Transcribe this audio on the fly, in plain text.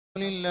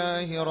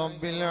لله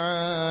رب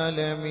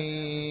العالمين.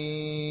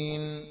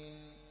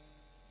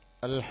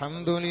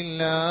 الحمد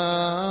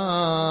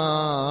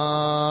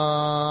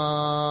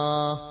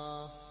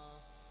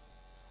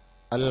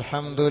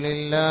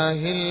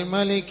لله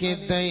الملك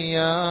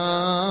الديان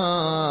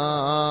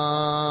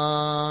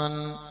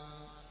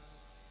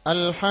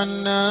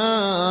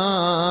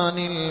الحنان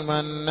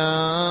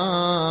المنان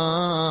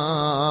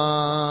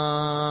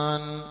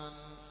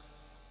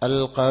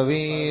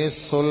القوي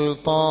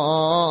السلطان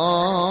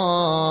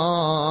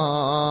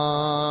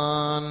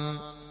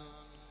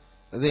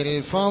ذي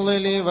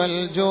الفضل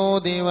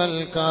والجود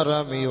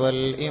والكرم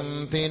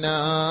والامتنان.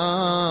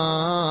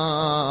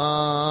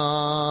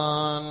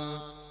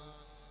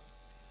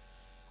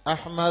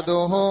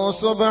 أحمده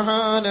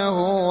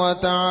سبحانه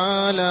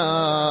وتعالى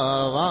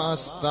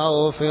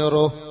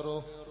وأستغفره،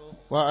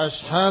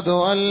 وأشهد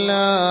أن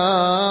لا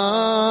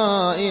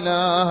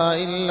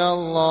إله إلا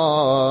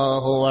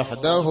الله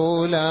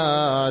وحده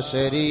لا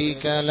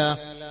شريك له،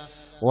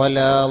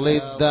 ولا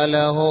ضد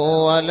له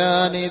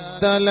ولا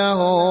ند له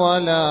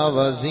ولا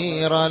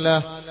وزير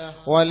له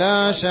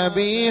ولا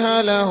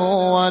شبيه له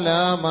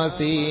ولا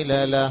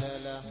مثيل له،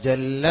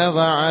 جل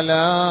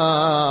وعلا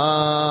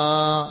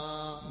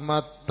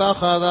ما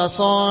اتخذ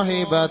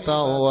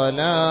صاحبة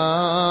ولا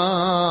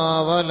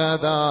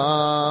ولدا.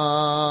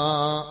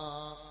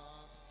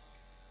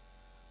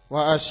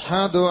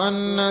 وأشهد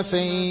أن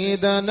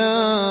سيدنا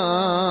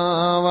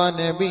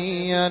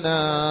ونبينا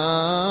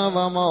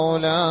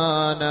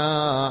ومولانا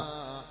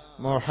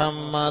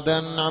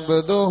محمدا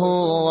عبده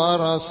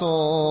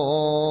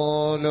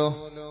ورسوله،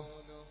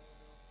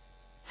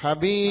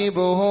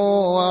 حبيبه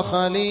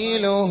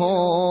وخليله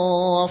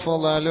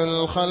وأفضل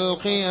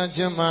الخلق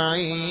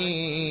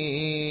أجمعين.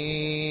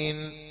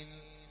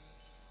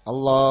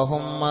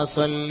 اللهم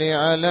صل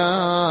على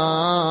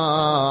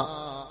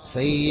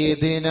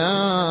سيدنا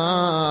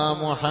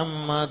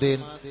محمد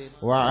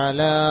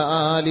وعلى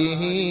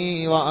آله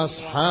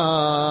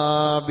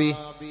وأصحابه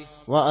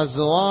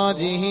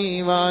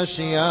وأزواجه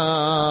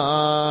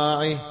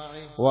وأشياعه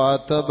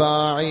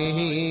وأتباعه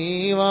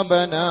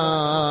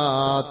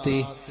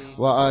وبناته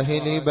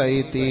وأهل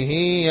بيته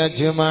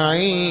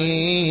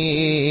أجمعين،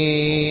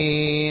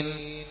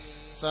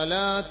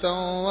 صلاة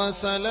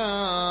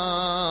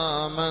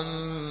وسلاما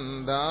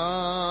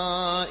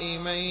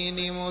دائمين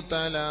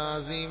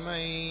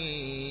متلازمين،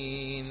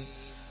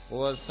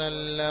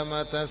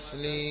 وسلم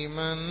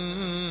تسليما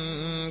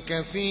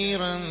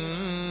كثيرا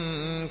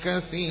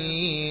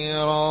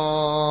كثيرا.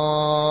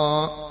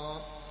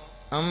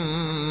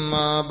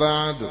 أما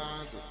بعد،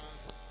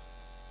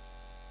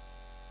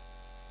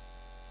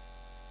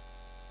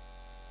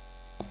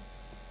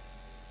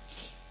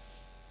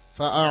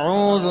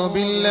 فأعوذ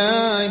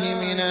بالله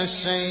من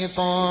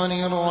الشيطان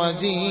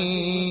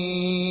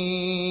الرجيم.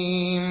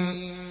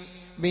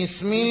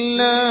 بسم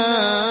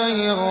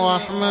الله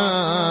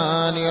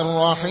الرحمن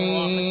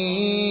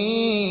الرحيم.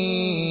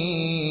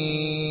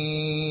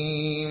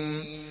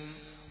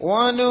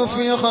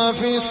 ونفخ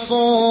في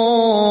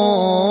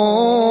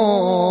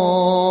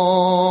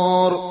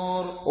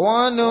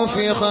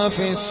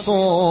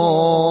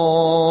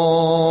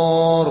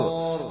الصور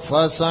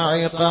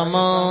فصعق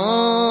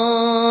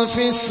من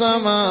في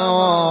السماوات.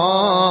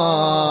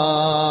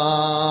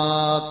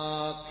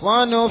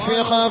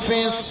 ونفخ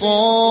في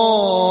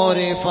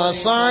الصور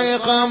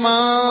فصعق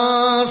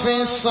من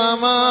في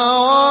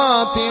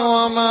السماوات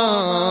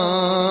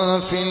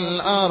ومن في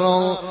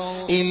الأرض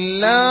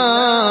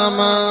إلا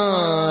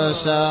من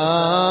شاء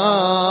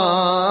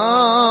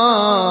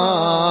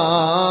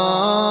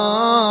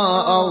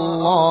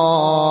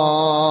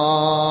الله،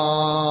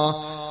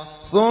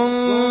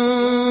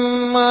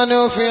 ثم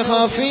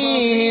نفخ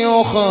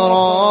فيه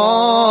أخرى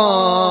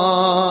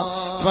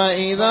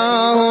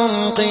فإذا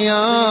هم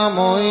قيام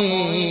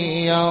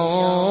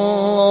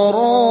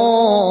ينظرون.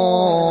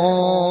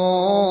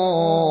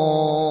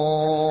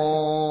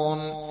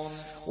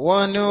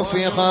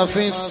 ونفخ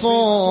في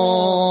الصور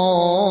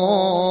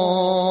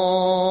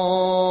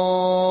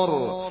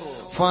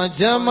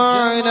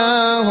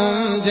فجمعناهم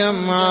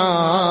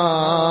جمعا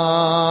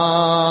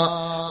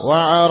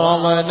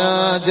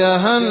وعرضنا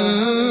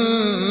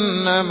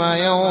جهنم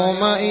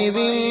يومئذ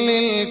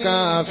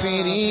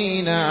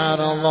للكافرين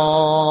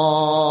عرضا.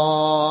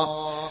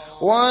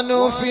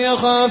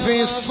 ونفخ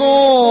في الصور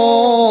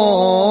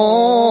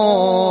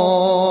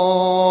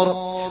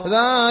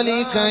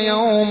ذلك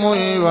يوم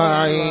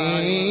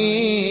الوعيد،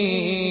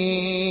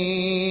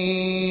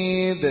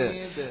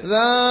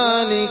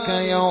 ذلك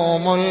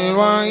يوم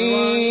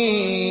الوعيد.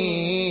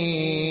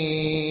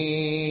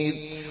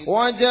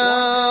 وجاءت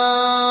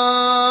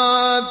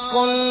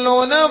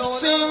كل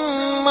نفس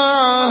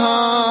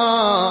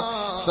معها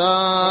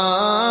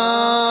سائق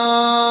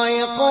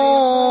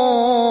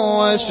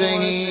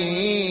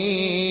وشهيد.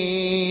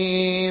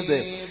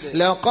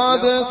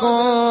 لقد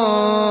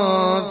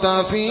كنت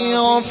في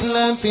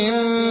غفلة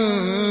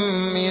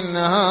من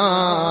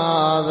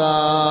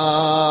هذا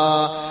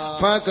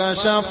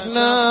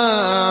فكشفنا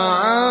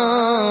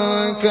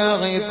عنك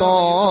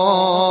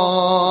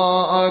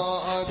غطاءك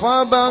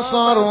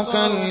وبصرك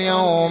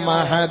اليوم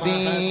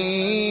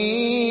حديد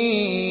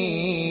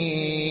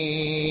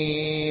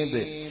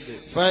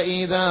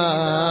فإذا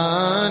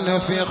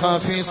نفخ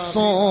في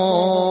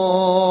الصور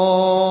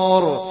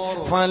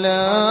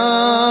فلا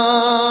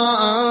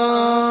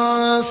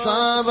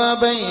أنساب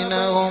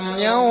بينهم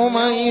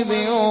يومئذ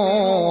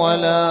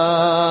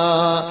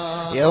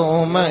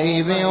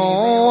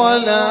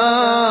ولا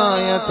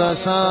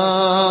يتساءلون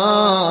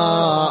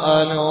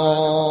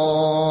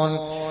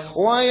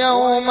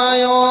ويوم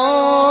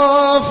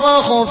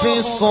ينفخ في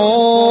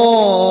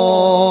الصور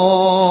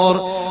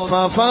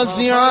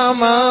ففزع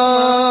من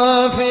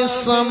في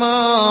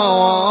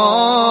السماوات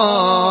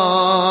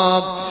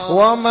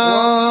ومن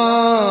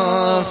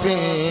في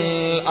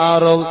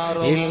الأرض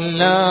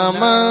إلا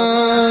من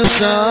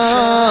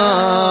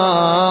شاء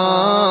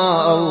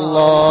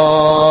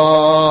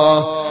الله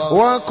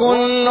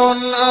وكل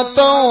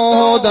أتوه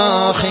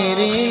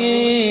داخرين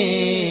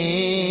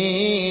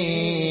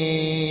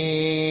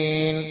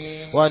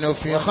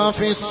ونفخ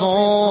في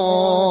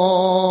الصور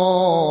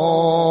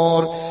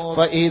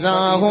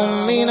فإذا هم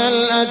من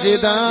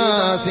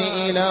الأجداث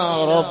إلى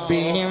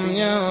ربهم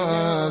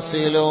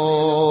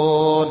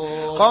ينسلون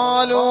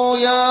قالوا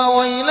يا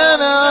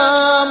ويلنا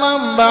من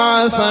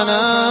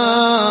بعثنا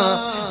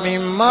من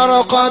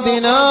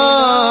مرقدنا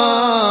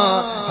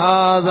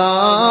هذا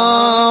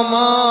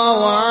ما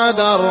وعد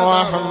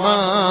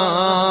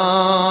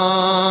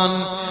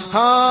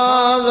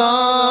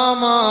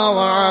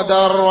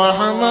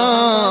الرحمن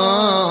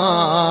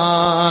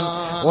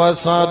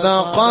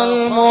وصدق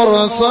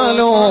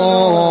المرسلون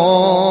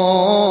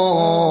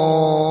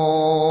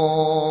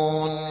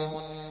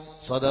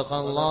صدق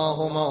الله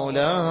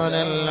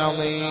مولانا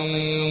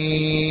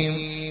العظيم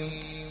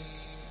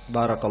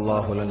بارك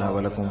الله لنا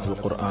ولكم في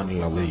القرآن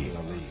العظيم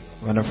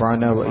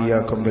ونفعنا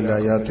وإياكم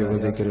بالآيات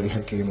وذكر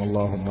الحكيم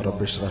اللهم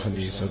رب اشرح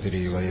لي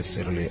صدري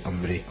ويسر لي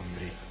أمري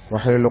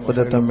واحلل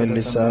عقدة من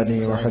لساني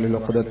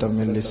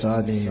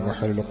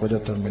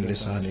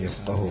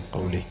يفقه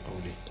قولي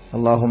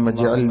اللهم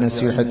اجعل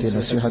نصيحتي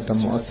نصيحة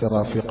مؤثرة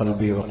في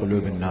قلبي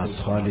وقلوب الناس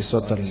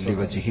خالصة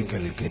لوجهك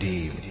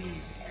الكريم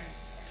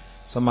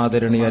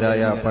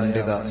സമാദരണീയരായ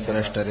പണ്ഡിത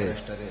ശ്രേഷ്ഠരെ,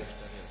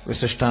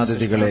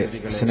 വിശിഷ്ടാതിഥികളെ,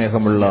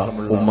 സ്നേഹമുള്ള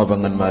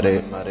ഉമ്മപെങ്ങന്മാരെ,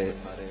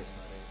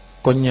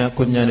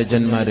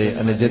 കുഞ്ഞനുജന്മാരെ,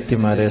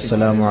 അനുജത്തിമാരെ,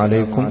 അസ്സലാമു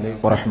അലൈക്കും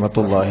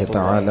വറഹ്മത്തുള്ളാഹി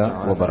തആല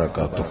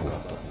വബറകാതുഹു.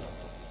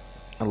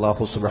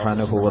 അല്ലാഹു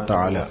സുബ്ഹാനഹു വ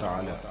തആല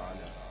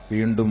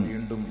വീണ്ടും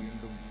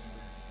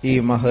ഈ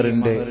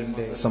മഹറിന്റെ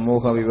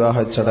സമൂഹ വിവാഹ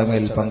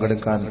ചടങ്ങിൽ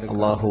പങ്കെടുക്കാൻ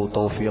അല്ലാഹു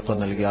തൗഫീഖ്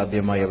നൽകി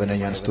ആദ്യമായി അവനെ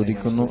ഞാൻ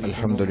സ്തുതിക്കുന്നു.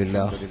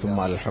 അൽഹംദുലില്ലാഹ് സുമ്മ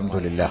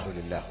അൽഹംദുലില്ലാഹ്.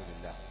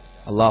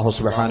 അല്ലാഹു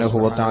സുബ്ഹാനഹു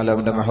വ തആല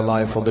അവന്റെ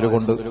മഹലായ ഫദ്ൽ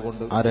കൊണ്ട്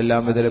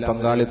ആരെല്ലാം ഇതിൽ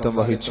പങ്കാളിത്തം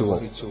വഹിച്ചുവോ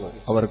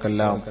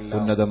അവർക്കെല്ലാം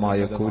ഉന്നതമായ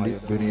കൂലി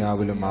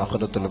ദുനിയാവിലും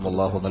ആഖിറത്തിലും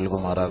അല്ലാഹു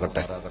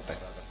നൽകുമാറാകട്ടെ.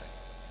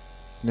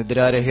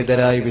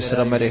 നിദ്രാരഹിതരായി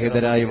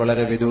വിശ്രമരഹിതരായി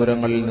വളരെ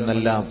വിദൂരങ്ങളിൽ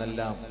നിന്നെല്ലാം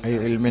ഈ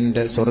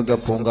ഇൽമിന്റെ സ്വർഗ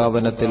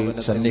പൂങ്കാവനത്തിൽ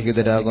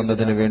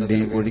സന്നിഹിതരാകുന്നതിന് വേണ്ടി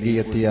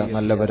ഒഴുകിയെത്തിയ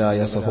നല്ലവരായ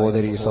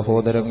സഹോദരി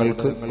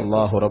സഹോദരങ്ങൾക്ക്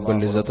അല്ലാഹു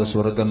റബ്ബുൽ ഇസ്സത്ത്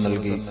സ്വർഗം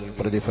നൽകി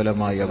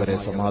പ്രതിഫലമായി അവരെ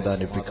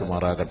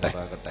സമാധാനിപ്പിക്കുമാറാകട്ടെ.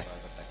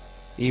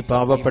 ഈ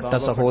പാവപ്പെട്ട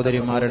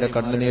സഹോദരിമാരുടെ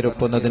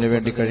കണ്ണുനീരൊപ്പുന്നതിന്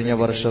വേണ്ടി കഴിഞ്ഞ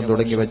വർഷം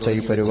തുടങ്ങിവെച്ച ഈ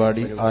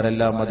പരിപാടി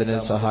ആരെല്ലാം അതിന്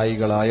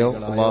സഹായികളായോ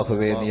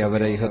അല്ലാഹുവേ, നീ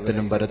അവരെ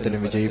ഇഹത്തിലും പരത്തിലും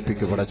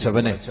വിജയിപ്പിക്കു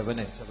പടച്ചവനെ.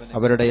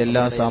 അവരുടെ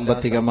എല്ലാ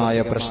സാമ്പത്തികമായ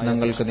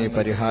പ്രശ്നങ്ങൾക്ക് നീ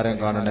പരിഹാരം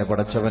കാണണേ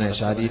പടച്ചവനെ.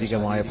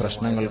 ശാരീരികമായ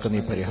പ്രശ്നങ്ങൾക്ക് നീ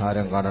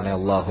പരിഹാരം കാണണേ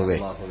അല്ലാഹുവേ.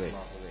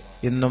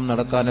 ഇന്നും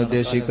നടക്കാൻ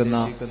ഉദ്ദേശിക്കുന്ന,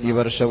 ഈ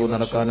വർഷവും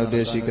നടക്കാൻ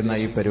ഉദ്ദേശിക്കുന്ന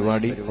ഈ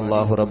പരിപാടി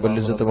അല്ലാഹു റബ്ബുൽ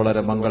ഇസ്സത്ത്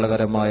വളരെ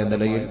മംഗളകരമായ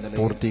നിലയിൽ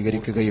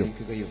പൂർത്തീകരിക്കുകയും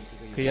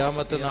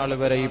ഖിയാമത്ത് നാൾ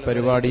വരെ ഈ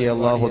പരിപാടിയെ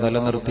അല്ലാഹു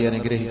നിലനിർത്തി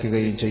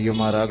അനുഗ്രഹിക്കുകയും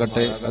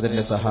ചെയ്യുമാറാകട്ടെ.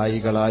 അതിന്റെ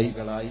സഹായികളായി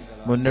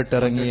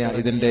മുന്നിട്ടിറങ്ങിയ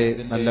ഇതിന്റെ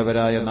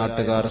നല്ലവരായ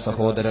നാട്ടുകാർ,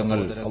 സഹോദരങ്ങൾ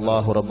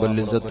അല്ലാഹു റബ്ബുൽ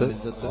ഇസ്സത്ത്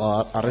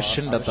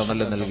അർശിന്റെ തണൽ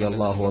നൽകി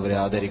അല്ലാഹു അവരെ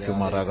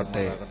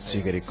ആദരിക്കുമാറാകട്ടെ,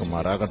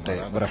 സ്വീകരിക്കുമാറാകട്ടെ.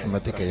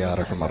 ബിറഹ്മതിക യാ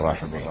അർഹമർ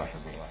റഹീമീൻ.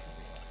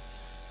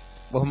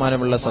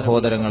 ബഹുമാനമുള്ള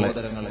സഹോദരങ്ങളെ,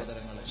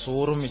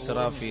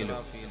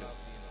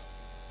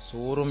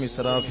 സൂറും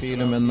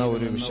ഇസ്രാഫീലും എന്ന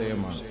ഒരു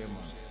വിഷയമാണ്.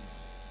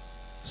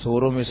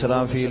 സൂറും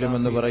ഇസ്രാഫീലും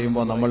എന്ന്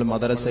പറയുമ്പോൾ നമ്മൾ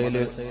മദ്രസയിൽ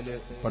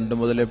പണ്ട്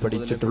മുതലേ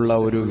പഠിച്ചിട്ടുള്ള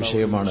ഒരു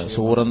വിഷയമാണ്.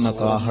 സൂറെന്ന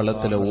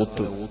കാഹളത്തിലെ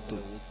ഊത്ത്,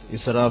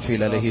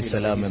 ഇസ്രാഫീൽ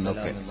അലൈഹിസ്സലാം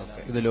എന്നൊക്കെ.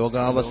 ഇത്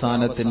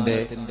ലോകാവസാനത്തിന്റെ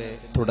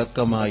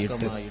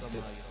തുടക്കമായിട്ട്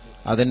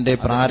അതിന്റെ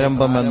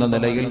പ്രാരംഭം എന്ന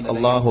നിലയിൽ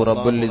അല്ലാഹു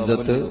റബ്ബുൽ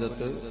ഇസ്സത്ത്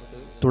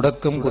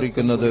തുടക്കം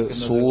കുറിക്കുന്നത്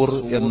സൂർ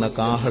എന്ന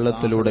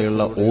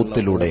കാഹളത്തിലൂടെയുള്ള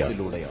ഊത്തിലൂടെയാണ്.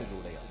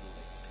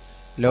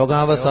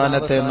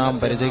 ലോകാവസാനത്തെ നാം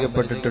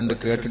പരിചയപ്പെട്ടിട്ടുണ്ട്,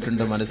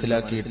 കേട്ടിട്ടുണ്ട്,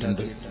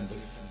 മനസ്സിലാക്കിയിട്ടുണ്ട്.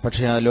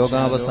 പക്ഷെ ആ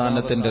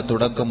ലോകാവസാനത്തിന്റെ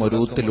തുടക്കം ഒരു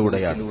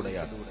ഊത്തിലൂടെയാണ്.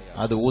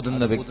 അത്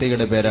ഊതുന്ന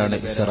വ്യക്തിയുടെ പേരാണ്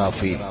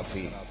ഇസ്രാഫീൽ.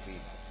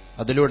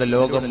 അതിലൂടെ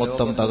ലോകം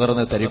മൊത്തം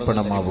തകർന്ന്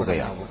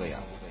തരിപ്പണമാവുകയാണ്.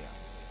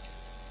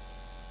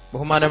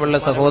 ബഹുമാനമുള്ള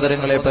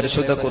സഹോദരങ്ങളെ,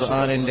 പരിശുദ്ധ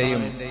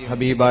ഖുർആനിന്റെയും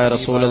ഹബീബായ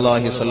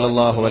റസൂലുള്ളാഹി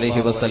സ്വല്ലല്ലാഹു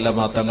അലൈഹി വസല്ലമ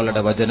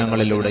തങ്ങളുടെ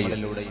വചനങ്ങളിലൂടെയും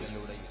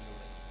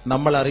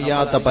നമ്മൾ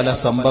അറിയാത്ത പല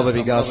സംഭവ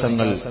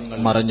വികാസങ്ങൾ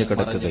മറഞ്ഞു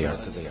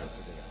കിടക്കുകയാണ്.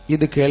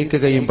 ഇത്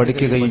കേൾക്കുകയും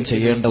പഠിക്കുകയും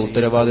ചെയ്യേണ്ട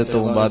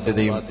ഉത്തരവാദിത്വവും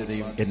ബാധ്യതയും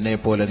എന്നെ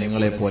പോലെ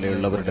നിങ്ങളെ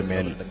പോലെയുള്ളവരുടെ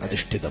മേൽ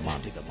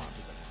അധിഷ്ഠിതമാണ്.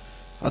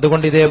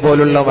 അതുകൊണ്ട്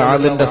ഇതേപോലുള്ള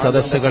വാളിന്റെ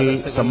സദസ്സുകൾ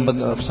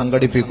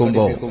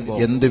സംഘടിപ്പിക്കുമ്പോൾ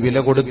എന്ത് വില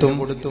കൊടുത്തും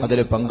അതിൽ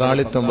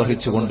പങ്കാളിത്തം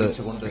വഹിച്ചുകൊണ്ട്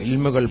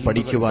ഇൽമുകൾ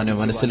പഠിക്കുവാനും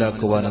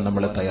മനസ്സിലാക്കുവാനും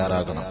നമ്മൾ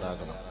തയ്യാറാകണം.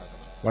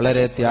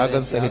 വളരെ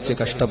ത്യാഗം സഹിച്ച്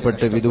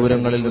കഷ്ടപ്പെട്ട്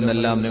വിദൂരങ്ങളിൽ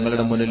നിന്നെല്ലാം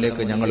നിങ്ങളുടെ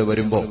മുന്നിലേക്ക് ഞങ്ങൾ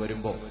വരുമ്പോൾ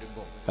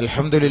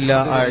അൽഹംദുലില്ലാ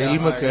ആ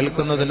ഇൽമ്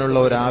കേൾക്കുന്നതിനുള്ള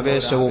ഒരു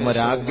ആവേശവും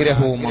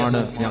ഒരാഗ്രഹവുമാണ്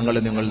ഞങ്ങൾ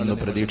നിങ്ങളിൽ നിന്ന്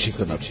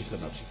പ്രതീക്ഷിക്കുന്നത്.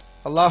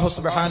 അല്ലാഹു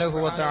സുബ്ഹാനഹു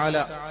വ തആല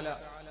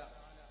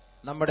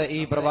നമ്മുടെ ഈ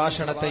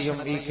പ്രഭാഷണത്തെയും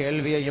ഈ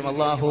കേൾവിയെയും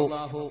അല്ലാഹു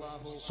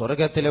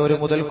സ്വർഗത്തിലെ ഒരു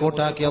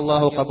മുതൽക്കൂട്ടാക്കി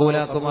അല്ലാഹു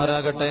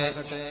കബൂലാക്കുമാറാകട്ടെ.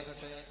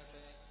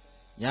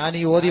 ഞാൻ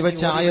ഈ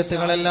ഓതിവെച്ച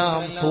ആയത്തുകളെല്ലാം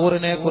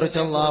സൂറിനെ കുറിച്ച്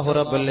അല്ലാഹു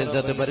റബ്ബുൽ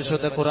ഇസ്സത്ത്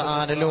പരിശുദ്ധ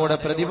ഖുർആനിലൂടെ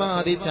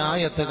പ്രതിപാദിച്ച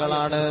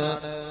ആയത്തുകളാണ്.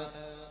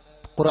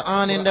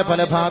 ഖുർആനിന്റെ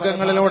പല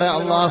ഭാഗങ്ങളിലൂടെ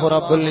അല്ലാഹു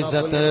റബ്ബുൽ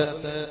ഇസ്സത്ത്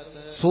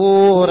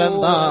സൂർ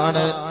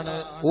എന്താണ്,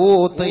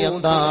 ഊത്ത്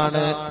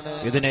എന്താണ്,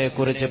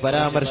 ഇതിനെക്കുറിച്ച്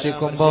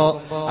പരാമർശിക്കുമ്പോ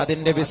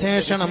അതിന്റെ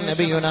വിശേഷണം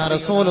നബിയുനാ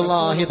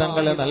റസൂലുള്ളാഹി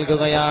തങ്ങൾ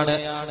നൽകുകയാണ്.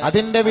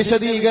 അതിന്റെ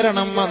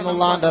വിശദീകരണം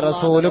അല്ലാഹുവിന്റെ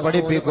റസൂല്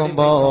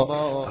പഠിപ്പിക്കുമ്പോ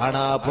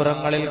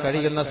കാണാപ്പുറങ്ങളിൽ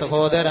കഴിയുന്ന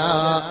സഹോദരാ,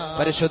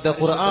 പരിശുദ്ധ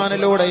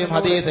ഖുർആനിലൂടെയും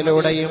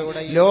ഹദീസിലൂടെയും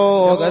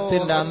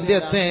ലോകത്തിന്റെ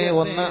അന്ത്യത്തെ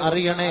ഒന്ന്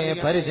അറിയണേ,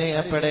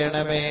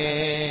 പരിചയപ്പെടണമേ.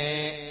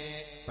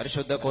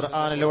 പരിശുദ്ധ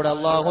ഖുർആനിലൂടെ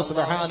അല്ലാഹു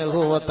സുബ്ഹാനഹു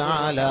വ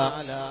തആല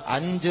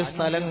 5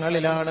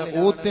 സ്ഥലങ്ങളിലാണ്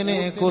ഊത്തിനെ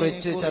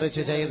കുറിച്ച് ചർച്ച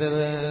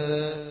ചെയ്തത്.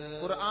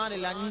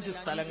 ഖുർആനിൽ 5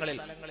 സ്ഥലങ്ങളിൽ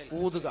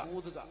ഊതുക,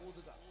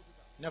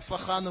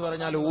 നഫഖ എന്ന്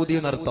പറഞ്ഞാൽ ഊതി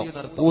നർത്തം,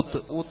 ഊത്ത്.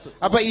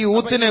 അപ്പൊ ഈ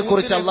ഊത്തിനെ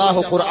കുറിച്ച് അല്ലാഹു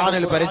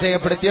ഖുർആനിൽ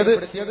പരിചയപ്പെടുത്തിയത്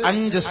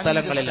 5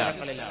 സ്ഥലങ്ങളിലാണ്.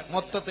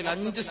 മൊത്തത്തിൽ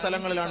 5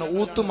 സ്ഥലങ്ങളിലാണ്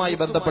ഊത്തുമായി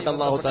ബന്ധപ്പെട്ട്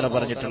അല്ലാഹു തആല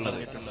പറഞ്ഞിട്ടുള്ളത്.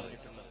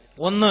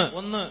 ഒന്ന്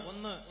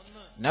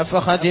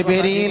نفخ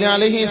جبريل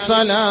عليه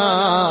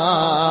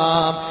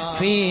السلام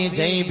في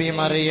جيب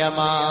مريم.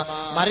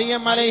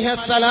 മറിയം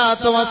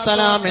അലൈഹിസ്സലാത്തു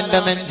വസ്സലാമിന്റെ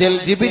നെഞ്ചിൽ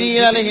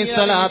ജിബ്രീൽ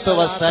അലൈഹിസ്സലാത്തു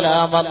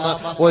വസ്സലാം വന്ന്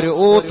ഒരു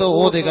ഊത്ത്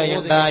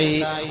ഊതുകയുണ്ടായി.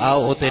 ആ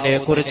ഊത്തിനെ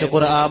കുറിച്ച്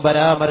ഖുർആൻ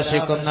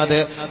പരാമർശിക്കുന്നത്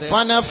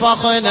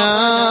ഫനഫഖനാ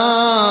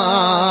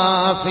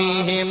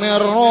ഫീഹി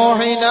മിർ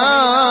റൂഹിനാ,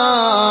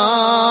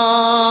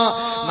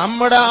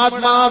 നമ്മുടെ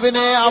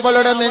ആത്മാവിനെ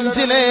അവളുടെ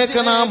നെഞ്ചിലേക്ക്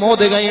നാം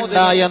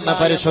ഊതുകയുണ്ടായി എന്ന്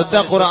പരിശുദ്ധ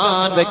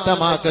ഖുർആൻ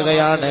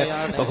വ്യക്തമാക്കുകയാണ്.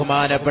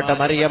 ബഹുമാനപ്പെട്ട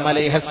മറിയം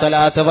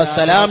അലൈഹിസ്സലാത്തു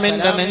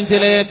വസ്സലാമിന്റെ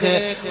നെഞ്ചിലേക്ക്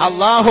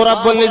അല്ലാഹു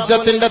റബ്ബുൽ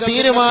ഇസ്സത്തിന്റെ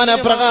തീരുമാന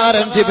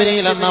പ്രകാരം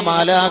ജിബ്രീൽ എന്ന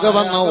മാലാഖ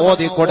വന്ന്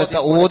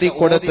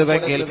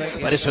ഊതിക്കൊടുത്തുവെങ്കിൽ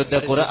പരിശുദ്ധ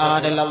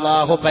ഖുർആനിൽ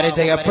അല്ലാഹു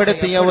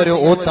പരിചയപ്പെടുത്തിയ ഒരു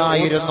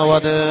ഊത്തായിരുന്നു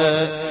അത്.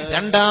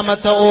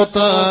 രണ്ടാമത്തെ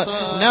ഊത്ത്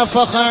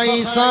നഫഖ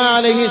ഈസാ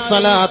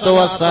അലൈഹിസ്സലാത്തു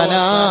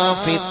വസ്സലാം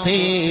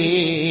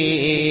ഫിത്തീൻ.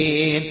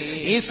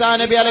 ഈസാ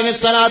നബി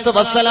അലൈഹിസ്സലാത്തു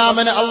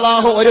വസ്സലാമിന്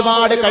അല്ലാഹു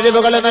ഒരുപാട്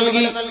കഴിവുകൾ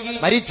നൽകി.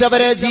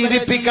 മരിച്ചവരെ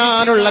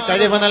ജീവിപ്പിക്കാനുള്ള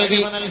കഴിവ്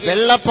നൽകി,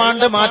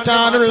 വെള്ളപ്പാണ്ട്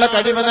മാറ്റാനുള്ള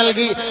കഴിവ്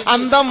നൽകി,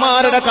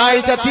 അന്ധന്മാരുടെ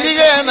കാഴ്ച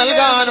തിരികെ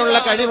നൽകാനുള്ള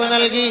കഴിവ്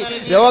നൽകി,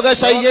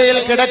 രോഗശയ്യയിൽ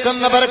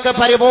കിടക്കുന്നവർക്ക്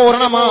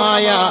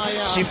പരിപൂർണമായ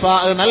ശിഫാ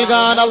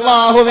നൽകാൻ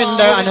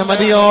അല്ലാഹുവിന്റെ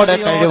അനുമതിയോടെ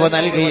കഴിവ്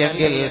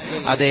നൽകിയെങ്കിൽ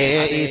അതേ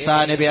ഈസാ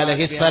നബി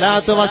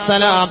അലൈഹിസ്സലാത്തു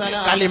വസ്സലാം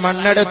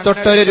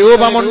കളിമണ്ണെടുത്തൊട്ടൊരു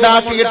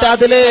രൂപമുണ്ടാക്കിയിട്ട്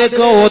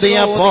അതിലേക്ക്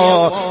ഓതിയപ്പോ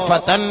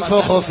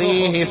ഫതൻഫുഖു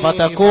ഫീഹി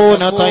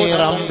ഫതകൂന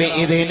തൈറൻ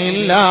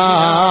ബിഇദ്നില്ലാഹ്,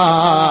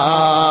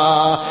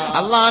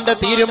 അള്ളാന്റെ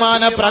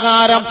തീരുമാന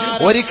പ്രകാരം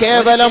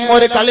കേവലം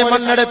ഒരു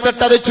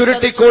കളിമണ്ണെടുത്തിട്ട് അത്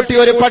ചുരുട്ടിക്കൂട്ടി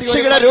ഒരു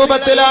പക്ഷിയുടെ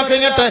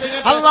രൂപത്തിലാക്കിയിട്ട്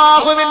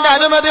അള്ളാഹുവിന്റെ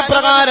അനുമതി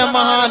പ്രകാരം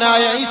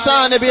മഹാനായ ഈസാ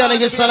നബി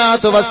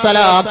അലൈഹിസ്സലാത്തു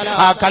വസ്സലാം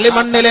ആ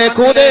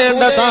കളിമണ്ണിലേക്ക്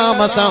ഊതേണ്ട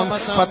താമസം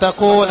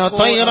ഫതകൂന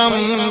തൈറൻ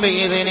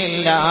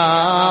ബിഇദ്നില്ലാഹ്,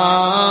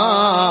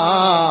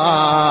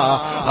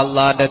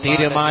 അള്ളാന്റെ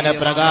തീരുമാന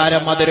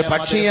പ്രകാരം അതൊരു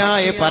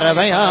പക്ഷിയായി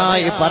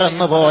പറവയായി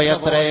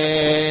പറന്നുപോയത്രേ.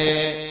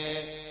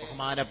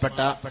 ബഹുമാനപ്പെട്ട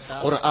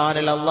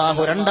ഖുർആനിൽ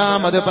അല്ലാഹു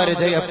രണ്ടാമത്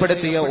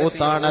പരിചയപ്പെടുത്തിയ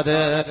ഊത്താണത്.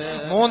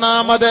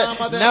 മൂന്നാമത്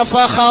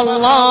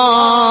നഫഖല്ലാഹു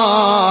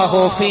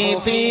ഫീ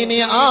തീനി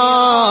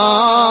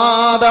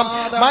ആദം,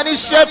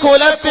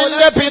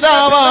 മനുഷ്യകുലത്തിന്റെ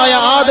പിതാവായ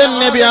ആദം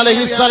നബി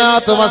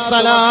അലൈഹിസ്സലാത്തു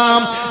വസ്സലാം,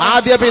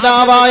 ആദ്യ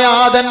പിതാവായ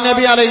ആദം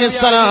നബി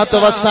അലൈഹിസ്സലാത്തു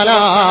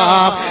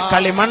വസ്സലാം,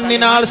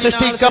 കളിമണ്ണിനാൽ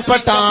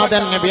സൃഷ്ടിക്കപ്പെട്ട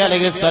ആദം നബി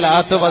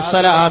അലൈഹിസ്സലാത്തു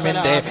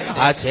വസ്സലാമിന്റെ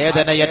ആ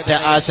ചേതനയറ്റ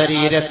ആ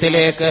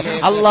ശരീരത്തിലേക്ക്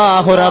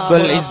അല്ലാഹു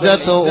റബ്ബുൽ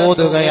ഇസ്സത്ത്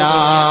ഊതുകയാ.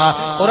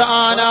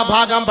 ഖുർആൻ ആ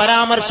ഭാഗം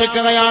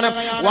പരാമർശിക്കുകയാണ്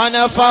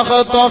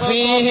വനഫഖതു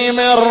ഫീഹി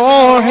മിർ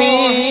റൂഹി,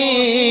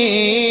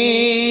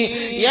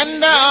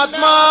 എന്റെ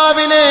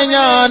ആത്മാവിനെ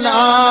ഞാൻ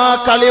ആ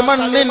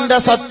കളിമണ്ണിന്റെ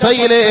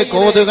സത്തയിലേക്ക്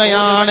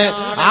ഓതുകയാണ്.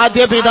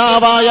 ആദ്യ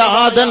പിതാവായ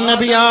ആദം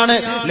നബിയാണ്,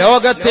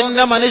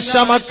 ലോകത്തിന്റെ മനുഷ്യ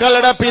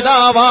മക്കളുടെ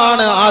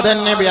പിതാവാണ് ആദം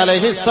നബി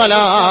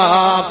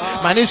അലൈഹിസ്സലാം,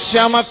 മനുഷ്യ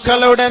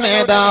മക്കളുടെ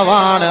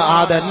നേതാവാണ്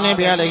ആദം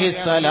നബി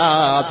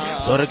അലൈഹിസ്സലാം.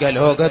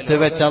 സ്വർഗലോകത്ത്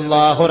വെച്ച്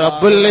അല്ലാഹു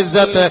റബ്ബുൽ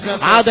ഇസ്സത്ത്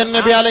ആദം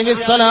നബി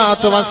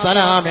അലൈഹിസ്സലാത്തു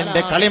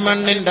വസ്സലാമിന്റെ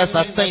കളിമണ്ണിന്റെ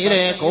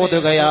സത്തയിലേക്ക്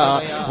ഓതുകയാ.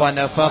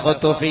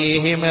 വനഫഖതു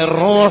ഫീഹി മിർ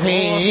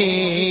റൂഹി,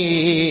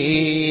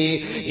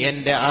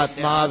 എന്റെ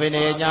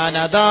ആത്മാവിനെ ഞാൻ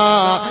അതാ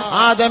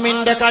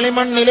ആദമിന്റെ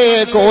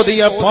കളിമണ്ണിലേക്ക്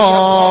ഓതിയപ്പോ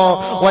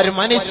ഒരു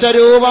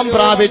മനുഷ്യരൂപം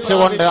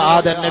പ്രാപിച്ചുകൊണ്ട്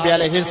ആദം നബി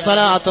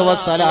അലൈഹിസ്സലാത്തു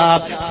വസ്സലാം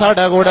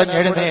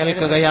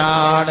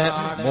സടകുടഞ്ഞെഴുന്നേൽക്കുകയാണ്.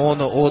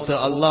 3 ഊത്ത്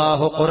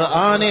അല്ലാഹു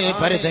ഖുർആനിൽ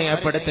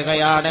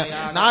പരിചയപ്പെടുത്തുകയാണ്.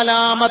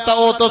 4ാമത്തെ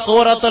ഊത്ത്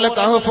സൂറത്തുൽ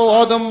കഹ്ഫ്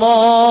ഓതുമ്പോ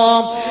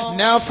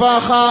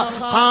നഫഖ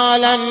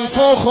ഖാലൻ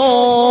ഫഖൂ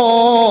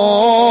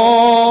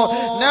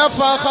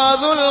നഫഖ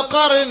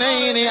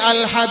ദുൽഖർനൈനി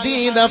അൽ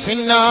ഹദീദ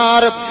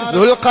ഫിന്നാർ.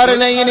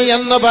 ദുൽഖർനൈനി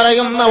എന്ന്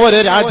പറയുന്ന ഒരു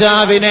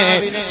രാജാവിനെ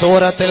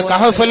സൂറത്തുൽ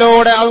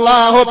കഹ്ഫിലൂടെ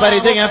അല്ലാഹു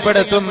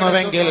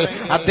പരിചയപ്പെടുത്തുന്നുവെങ്കിൽ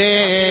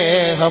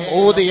അദ്ദേഹം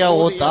ഊതിയ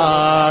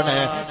ഊത്താണ്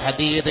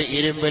ഹദീദ്,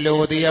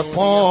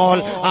 ഇരുമ്പിലൂതിയപ്പോൾ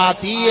ആ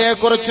തീയെ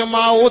കുറിച്ചും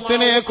ആ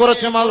ഊത്തിനെ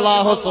കുറിച്ചും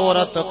അല്ലാഹു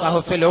സൂറത്ത്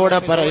കഹ്ഫിലൂടെ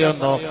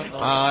പറയുന്നു.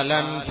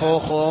 ഖാലൻ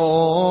ഫഖൂ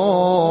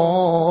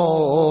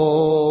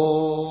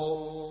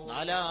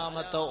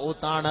 4ാമത്തെ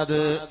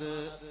ഊത്താണത്.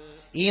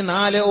 ഈ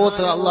 4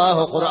 ഊത്ത്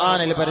അല്ലാഹു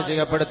ഖുർആനിൽ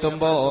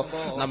പരിചയപ്പെടുത്തുമ്പോ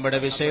നമ്മുടെ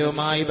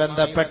വിഷയവുമായി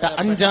ബന്ധപ്പെട്ട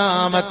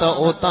 5ാമത്തെ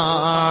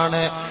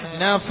ഊത്താണ്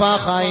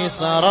നഫഖ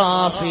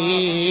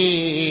ഇസ്റാഫീൽ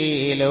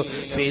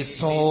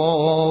ഫിസ്സൂർ.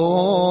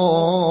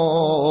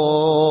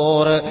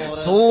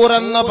 സൂർ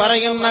എന്ന്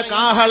പറയുന്ന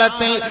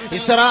കാഹളത്തിൽ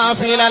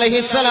ഇസ്രാഫീൽ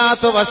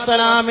അലൈഹിസ്സലാത്തു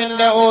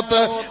വസ്സലാമിന്റെ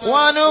ഊത്ത്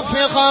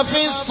വനുഫിഖ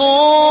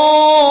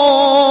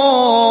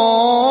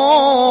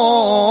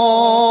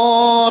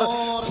ഫിസ്സൂർ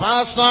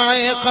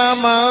فصعق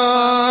من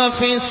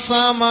في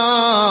السماوات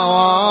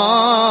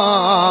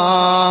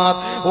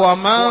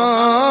ومن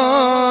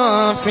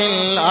في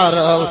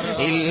الأرض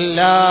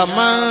إلا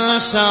من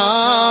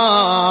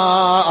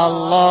شاء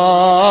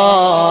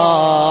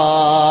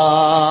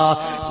الله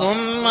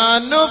ثم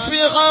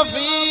نفخ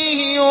فيه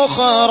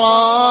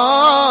أخرى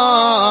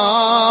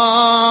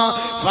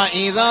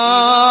فإذا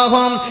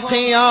هم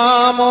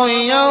قيام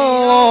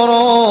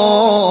ينظرون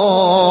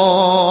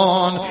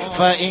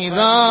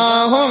فإذا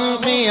هم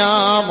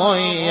قيام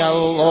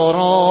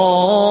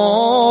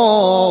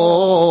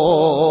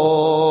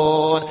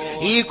ينظرون.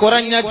 ഈ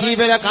കുറഞ്ഞ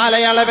ജീവിത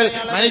കാലയളവിൽ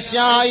മനുഷ്യ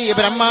ഈ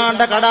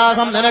ബ്രഹ്മാണ്ഡ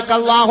കടാഹം നിനക്ക്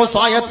അല്ലാഹു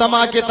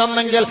സ്വായത്തമാക്കി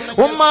തന്നെങ്കിൽ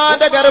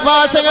ഉമ്മാന്റെ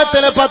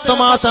ഗർഭാശയത്തിൽ 10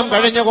 മാസം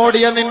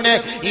കഴിഞ്ഞുകൂടിയ നിന്നെ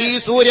ഈ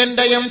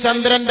സൂര്യന്റെയും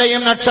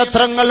ചന്ദ്രന്റെയും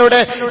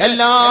നക്ഷത്രങ്ങളുടെ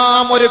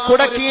എല്ലാം ഒരു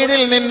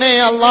കുടക്കീഴിൽ നിന്നെ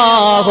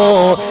അല്ലാഹു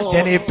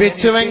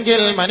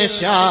ജനിപ്പിച്ചുവെങ്കിൽ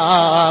മനുഷ്യ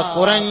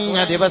കുറഞ്ഞ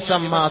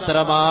ദിവസം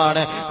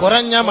മാത്രമാണ്,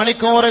 കുറഞ്ഞ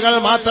മണിക്കൂറുകൾ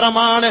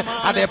മാത്രമാണ്.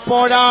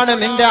 അതെപ്പോഴാണ്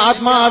നിന്റെ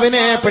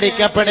ആത്മാവിനെ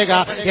പിടിക്കപ്പെടുക,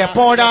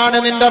 എപ്പോഴാണ്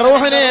നിന്റെ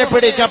റൂഹിനെ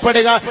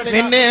പിടിക്കപ്പെടുക,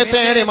 നിന്നെ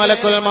തേടി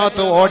മലക്കുൽ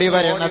മൗത്ത് ഓടി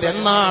വരുന്നത്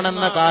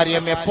എന്നാണെന്ന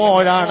കാര്യം,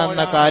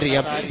 എപ്പോഴാണെന്ന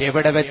കാര്യം,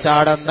 എവിടെ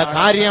വെച്ചാണെന്ന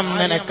കാര്യം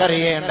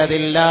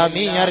നിനക്കറിയേണ്ടതില്ല,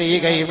 നീ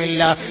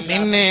അറിയുകയുമില്ല,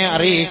 നിന്നെ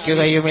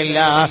അറിയിക്കുകയുമില്ല.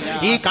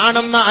 ഈ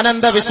കാണുന്ന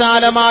അനന്ത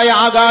വിശാലമായ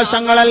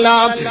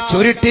ആകാശങ്ങളെല്ലാം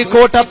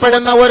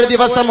ചുരുട്ടിക്കൂട്ടപ്പെടുന്ന ഒരു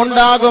ദിവസം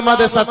ഉണ്ടാകും,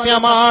 അത്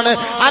സത്യമാണ്.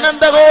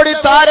 അനന്തകോടി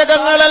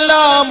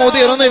താരകങ്ങളെല്ലാം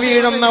മുതിർന്നു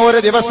വീഴുന്ന ഒരു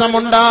ദിവസം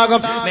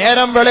ഉണ്ടാകും.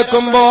 നേരം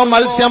വെളുക്കുമ്പോ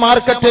മത്സ്യ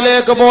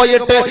മാർക്കറ്റിലേക്ക്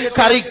പോയിട്ട്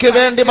കറിക്ക്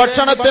വേണ്ടി,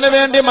 ഭക്ഷണത്തിന്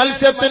വേണ്ടി,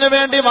 മത്സ്യത്തിന്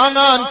വേണ്ടി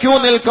വാങ്ങാൻ ക്യൂ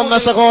നിൽക്കുന്ന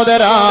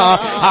സഹോദര,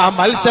 ആ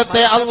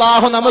മത്സ്യത്തെ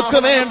അല്ലാഹു നമുക്ക്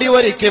വേണ്ടി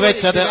ഒരുക്കി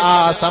വെച്ചത് ആ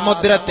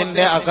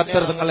സമുദ്രത്തിന്റെ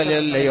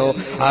അകത്തങ്ങളിലല്ലയോ?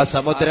 ആ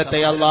സമുദ്രത്തെ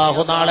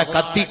അല്ലാഹു നാളെ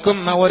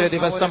കത്തിക്കുന്ന ഒരു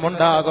ദിവസം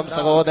ഉണ്ടാകും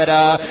സഹോദര.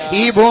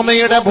 ഈ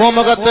ഭൂമിയുടെ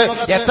ഭൂമുഖത്ത്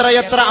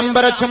എത്രയെത്ര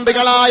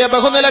അമ്പരച്ചുംബികളായ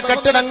ബഹുനില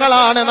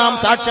കെട്ടിടങ്ങളാണ് നാം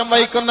സാക്ഷ്യം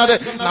വഹിക്കുന്നത്.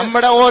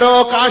 നമ്മുടെ ഓരോ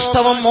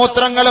കാഷ്ടവും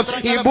മൂത്രങ്ങളും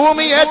ഈ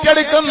ഭൂമി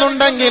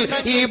ഏറ്റെടുക്കുന്നുണ്ടെങ്കിൽ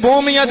ഈ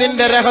ഭൂമി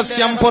അതിന്റെ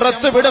രഹസ്യം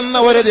പുറത്തുവിടുന്ന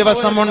ഒരു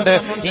ദിവസമുണ്ട്.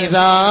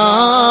 ഇതാ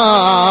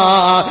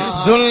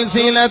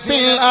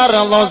സുൽസിലത്തിൽ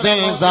അർളു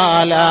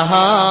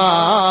സിൽസാലഹാ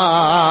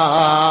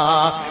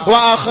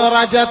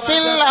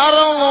വഅഖ്റജത്തിൽ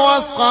അർളു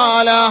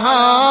അസ്ഖാലഹാ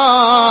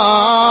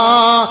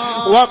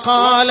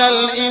വഖാലൽ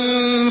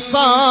ഇൻസാൻ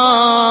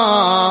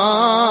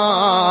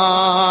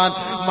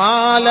മാ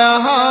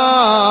ലഹാ.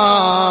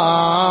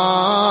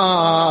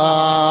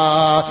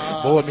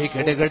 ഭൂമി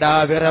കിടുകിടാ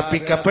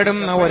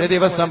വിറപ്പിക്കപ്പെടുന്ന ഒരു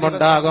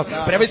ദിവസമുണ്ടാകും.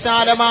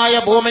 പ്രവിശാലമായ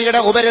ഭൂമിയുടെ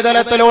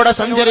ഉപരിതലത്തിലൂടെ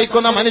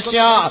സഞ്ചരിക്കുന്ന മനുഷ്യ,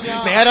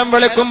 നേരം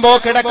വെളുക്കുമ്പോ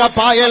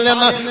കിടക്കപ്പായിൽ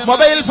നിന്ന്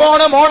മൊബൈൽ ഫോൺ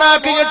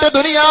ഓണാക്കിയിട്ട്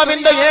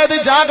ദുനിയാവിന്റെ ഏത്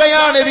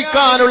ജാഗയാണ്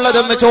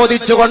വിൽക്കാനുള്ളതെന്ന്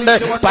ചോദിച്ചുകൊണ്ട്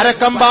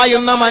പരക്കം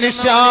പായുന്ന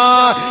മനുഷ്യ,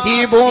 ഈ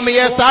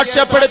ഭൂമിയെ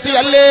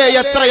സാക്ഷ്യപ്പെടുത്തിയല്ലേ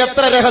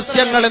എത്രയെത്ര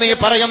രഹസ്യങ്ങൾ നീ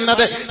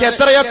പറയുന്നത്,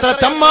 എത്രയെത്ര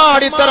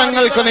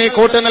തെമ്മാടിത്തരങ്ങൾക്ക് നീ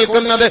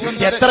കൂട്ടുനിൽക്കുന്നത്,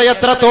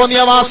 എത്രയെത്ര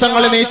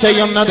തോന്നിയവാസങ്ങൾ നീ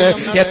ചെയ്യുന്നത്,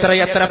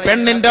 എത്രയെത്ര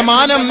പെണ്ണിന്റെ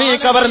മാനം നീ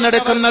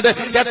കവർന്നെടുക്കുന്നത്,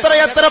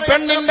 എത്രയെത്ര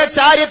പെണ്ണിന്റെ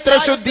ചാരിത്ര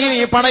ശുദ്ധി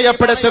നീ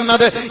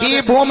പണയപ്പെടുത്തുന്നത് ഈ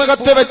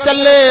ഭൂമുഖത്ത്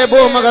വെച്ചല്ലേ,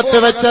 ഭൂമുഖത്ത്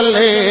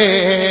വെച്ചല്ലേ.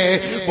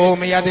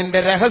 ഭൂമി അതിന്റെ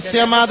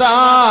രഹസ്യമതാ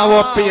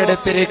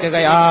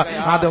ഒപ്പിയെടുത്തിരിക്കുകയാ,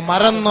 അത്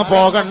മറന്നു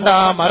പോകണ്ട,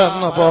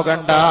 മറന്നു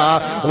പോകണ്ട.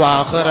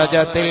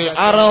 വാഖ്റജത്തിൽ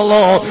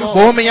അർളു,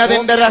 ഭൂമി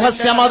അതിന്റെ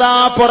രഹസ്യമതാ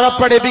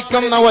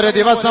പുറപ്പെടുവിക്കുന്ന ഒരു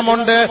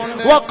ദിവസമുണ്ട്.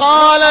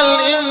 വഖാലൽ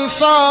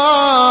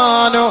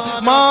ഇൻസാനു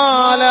മാ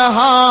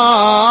ലഹാ,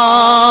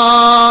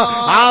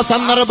 ആ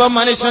സന്ദർഭം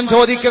മനുഷ്യൻ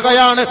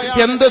ചോദിക്കുകയാണ്,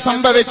 എന്ത്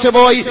സംഭവിച്ചു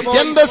പോയി,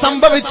 എന്ത്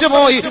സംഭവിച്ചു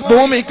പോയി,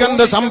 ഭൂമിക്ക്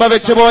എന്ത്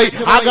സംഭവിച്ചു പോയി,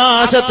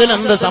 ആകാശത്തിന്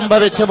എന്ത്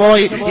സംഭവിച്ചു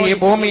പോയി, ഈ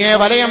ഭൂമിയെ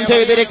വലയം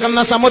ചെയ്തിരിക്കുന്ന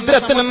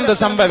സമുദ്രത്തിന് എന്ത്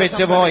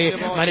സംഭവിച്ചു പോയി.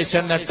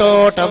 മനുഷ്യൻ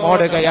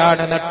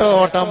നെട്ടോട്ടമോടുകയാണ്.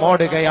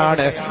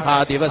 ആ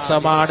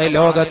ദിവസമാണ്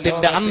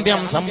ലോകത്തിന്റെ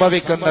അന്ത്യം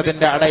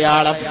സംഭവിക്കുന്നതിന്റെ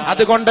അടയാളം.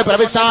 അതുകൊണ്ട്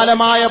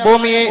പ്രവിശാലമായ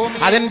ഭൂമിയെ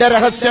അതിന്റെ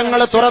രഹസ്യങ്ങൾ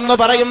തുറന്നു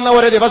പറയുന്ന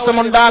ഒരു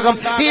ദിവസമുണ്ടാകും.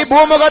 ഈ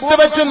ഭൂമുഖത്ത്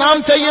വെച്ച് നാം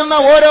ചെയ്യുന്ന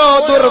ഓരോ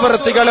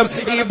ദുർവൃത്തികളും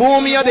ഈ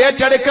ഭൂമി അത്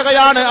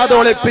ഏറ്റെടുക്കുകയാണ്, അത്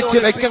ഒളിപ്പിച്ച്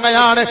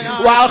വെക്കുകയാണ്.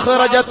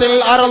 വഅഖ്റജത്തിൽ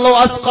അർളു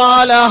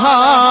അസ്ഖാലഹാ,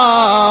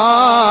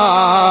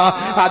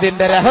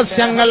 അതിന്റെ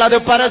രഹസ്യങ്ങൾ അത്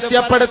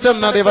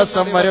പരസ്യപ്പെടുത്തുന്ന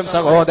ദിവസം വരും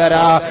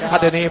സഹോദരാ.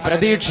 അത് നീ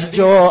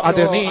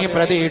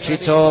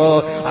പ്രതീക്ഷിച്ചോ.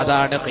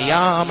 അതാണ്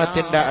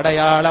ഖിയാമത്തിന്റെ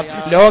അടയാളം,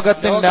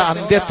 ലോകത്തിന്റെ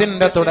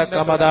അന്ത്യത്തിന്റെ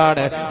തുടക്കം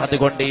അതാണ്.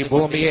 അതുകൊണ്ട് ഈ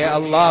ഭൂമിയെ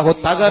അല്ലാഹു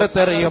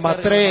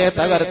തകർത്തെറിയുമത്രേ.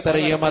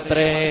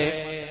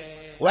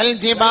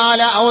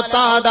 വൽജിബാല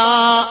ഔതാദാ,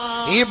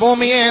 ഈ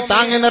ഭൂമിയെ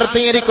താങ്ങി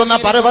നിർത്തിയിരിക്കുന്ന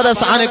പർവ്വത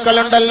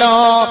സാനുക്കളുണ്ടല്ലോ.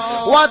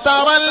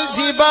 വതറൽ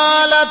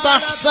ജിബാല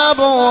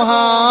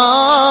തഹ്സബുഹാ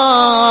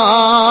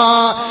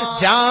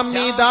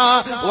ജാമിദാ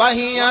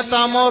വഹിയ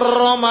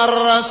തമുറു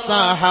മർറ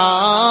സഹാബ്.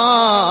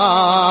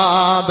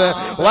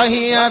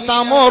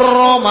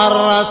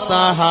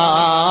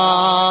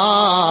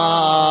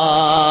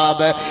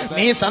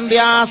 നീ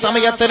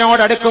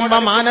സന്ധ്യാസമയത്തിനോടടുക്കുമ്പോ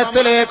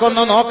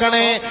മാനത്തിലേക്കൊന്ന്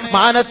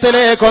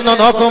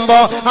നോക്കുമ്പോ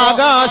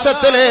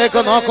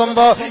ആകാശത്തിലേക്ക്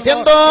നോക്കുമ്പോ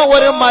എന്തോ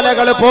ഒരു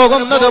മലകൾ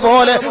പോകുന്നത്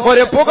പോലെ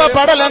ഒരു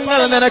പുകപടലങ്ങൾ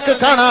നിനക്ക്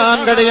കാണാൻ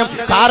കഴിയും.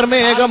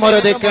 കാർമേഘം ഒരു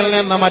ദിക്കിൽ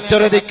നിന്ന്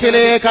മറ്റൊരു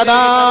ദിക്കിലേക്ക്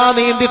അതാ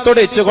നീന്തി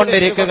തുടിച്ചു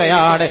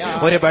കൊണ്ടിരിക്കുകയാണ്.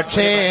 ഒരു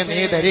പക്ഷേ നീ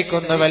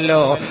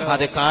ധരിക്കുന്നുവല്ലോ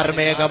അത്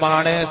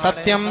കാർമേഘമാണ്.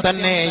 സത്യം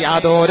തന്നെ,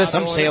 യാതൊരു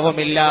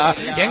സംശയവുമില്ല.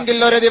 എങ്കിൽ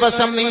ഒരു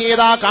ദിവസം നീ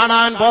ഇതാ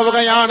കാണാൻ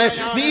പോവുകയാണ്.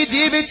 നീ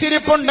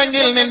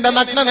ജീവിച്ചിരിപ്പുണ്ടെങ്കിൽ നിന്റെ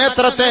നഗ്ന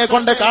നേത്രത്തെ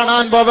കൊണ്ട്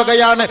കാണാൻ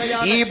പോവുകയാണ്.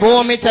 ഈ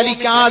ഭൂമി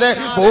ചലിക്കാതെ,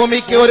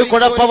 ഭൂമിക്ക് ഒരു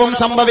കുഴപ്പവും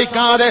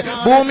സംഭവിക്കാതെ,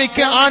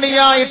 ഭൂമിക്ക്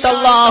ആണിയായിട്ട്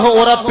അല്ലാഹു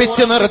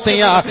ഉറപ്പിച്ചു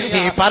നിർത്തിയ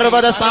ഈ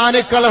പർവ്വത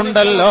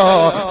സാനുക്കളുണ്ടല്ലോ,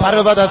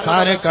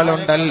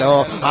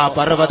 ആ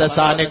പർവ്വത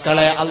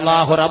സാനുക്കളെ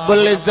അല്ലാഹു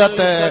റബ്ബുൽ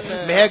ഇസ്സത്ത്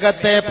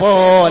മേഘത്തെ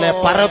പോലെ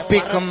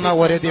പറപ്പിക്കുന്ന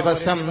ഒരു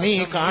ദിവസം നീ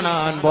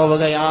കാണാൻ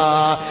പോവുകയാ.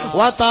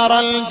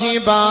 വതറൽ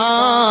ജിബാല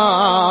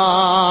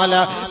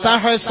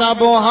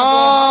തഹ്സബുഹാ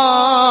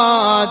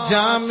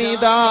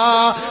ജാമിദാ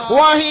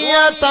വഹിയ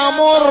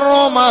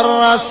തമുറു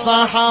മർറ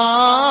സഹാബ്.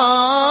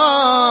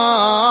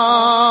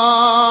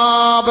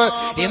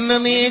 ഇന്ന്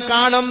നീ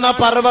കാണുന്ന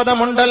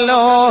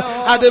പർവ്വതമുണ്ടല്ലോ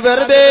അത്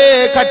വെറുതെ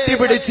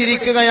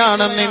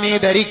കട്ടിപിടിച്ചിരിക്കുകയാണെന്ന് നീ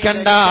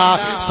ധരിക്കണ്ട.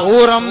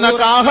 സൂറെന്ന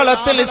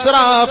കാഹളത്തിൽ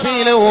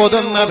ഇസ്രാഫീൽ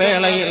ഓതുന്ന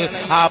വേളയിൽ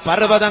ആ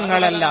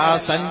പർവ്വതങ്ങളെല്ലാം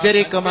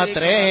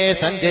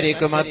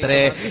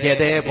സഞ്ചരിക്കുമത്രേ.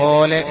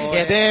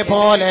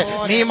 ഇതേപോലെ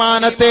നീ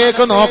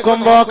മാനത്തേക്ക്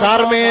നോക്കുമ്പോ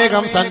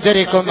കാർമേഘം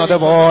സഞ്ചരിക്കുന്നത്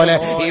പോലെ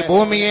ഈ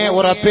ഭൂമിയെ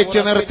ഉറപ്പിച്ചു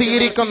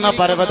നിർത്തിയിരിക്കുന്ന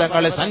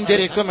പർവ്വതങ്ങൾ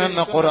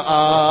സഞ്ചരിക്കുമെന്ന്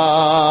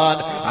ഖുർആൻ.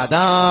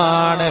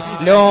 അതാണ്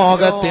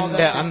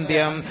ലോകത്തിന്റെ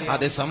അന്ത്യം.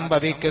 അത്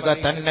സംഭവിക്കുക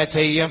തന്നെ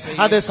ചെയ്യും.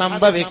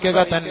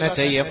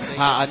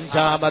 ആ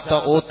അഞ്ചാമത്തെ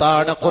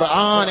ഊത്താണ്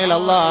ഖുർആനിൽ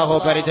അല്ലാഹു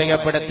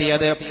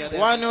പരിചയപ്പെടുത്തിയത്.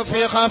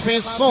 വനുഫിഖ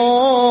ഫിസ്സൂർ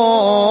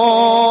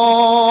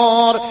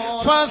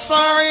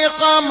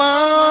ഫസഇഖ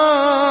മൻ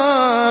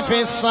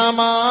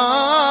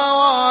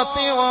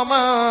ഫിസ്സമാവാതി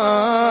വമൻ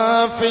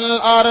ഫിൽ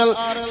അർള്.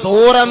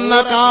 സൂറെന്ന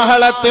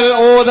കാഹളത്തിൽ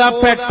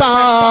ഊതപ്പെട്ടാൽ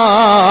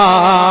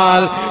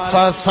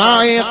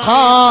ഫസഇഖ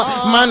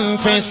മൻ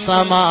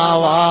ഫിസ്സമാവാതി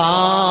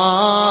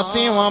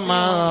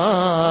വമൻ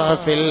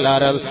ഫിൽ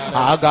അർള്.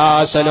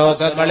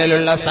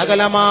 ആകാശലോകങ്ങളിലുള്ള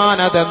സകലമാന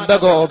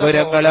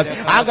ദന്തഗോപുരങ്ങളും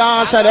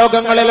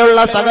ആകാശലോകങ്ങളിലുള്ള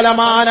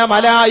സകലമാന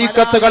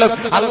മലായിക്കത്തുകളും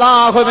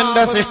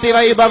അല്ലാഹുവിന്റെ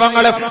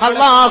സൃഷ്ടിവൈഭവങ്ങളും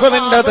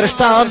അല്ലാഹുവിന്റെ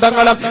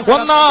ദൃഷ്ടാന്തങ്ങളും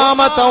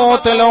ഒന്നാമത്തെ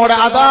ഓത്തിലൂടെ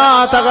അതാ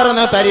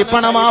തകർന്ന്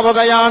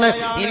തരിപ്പണമാവുകയാണ്.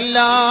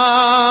 ഇല്ലാ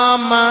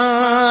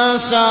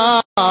മാഷാ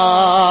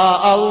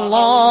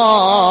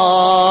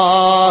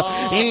അല്ലാഹ്,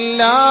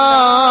 ഇല്ലാ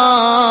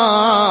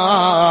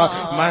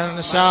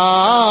മാഷാ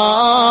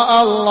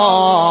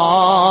അല്ലാഹ്.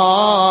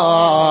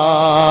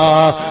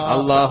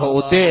 അല്ലാഹു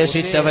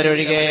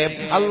ഉദ്ദേശിച്ചവരൊഴികെ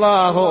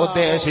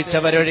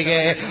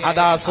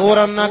അതാ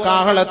സൂറെന്ന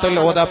കാഹളത്തിൽ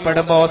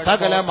ഊതപ്പെടുമ്പോ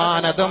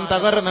സകലമാനതും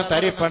തകർന്ന്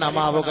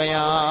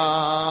തരിപ്പണമാവുകയാ.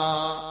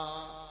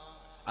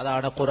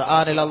 അതാണ്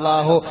ഖുർആനിൽ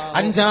അല്ലാഹു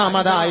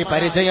അഞ്ചാമതായി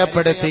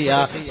പരിചയപ്പെടുത്തിയ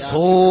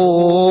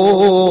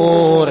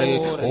സൂറിൽ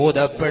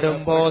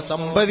ഊതപ്പെടുമ്പോ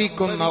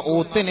സംഭവിക്കുന്ന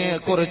ഊത്തിനെ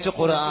കുറിച്ച്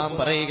ഖുർആൻ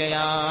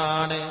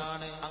പറയുകയാണ്.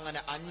 അങ്ങനെ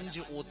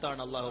 5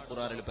 ഊത്താണ് അല്ലാഹു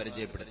ഖുർആനിൽ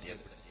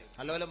പരിചയപ്പെടുത്തിയത്.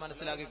 നല്ലപോലെ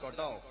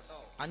മനസ്സിലാക്കിക്കോട്ടോ,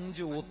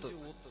 5 ഊത്ത്.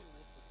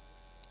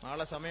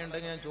 നാളെ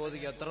സമയമുണ്ടെങ്കിൽ ഞാൻ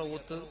ചോദിക്കും എത്ര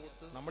ഊത്ത്.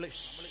 നമ്മൾ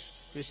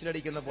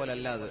വിസിലടിക്കുന്ന പോലെ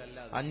അല്ലാതെ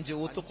 5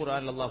 ഊത്ത്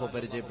ഖുർആനിൽ അല്ലാഹു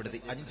പരിചയപ്പെടുത്തി.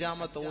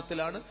 5ാമത്തെ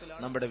ഊത്തിലാണ്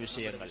നമ്മുടെ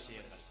വിഷയങ്ങൾ.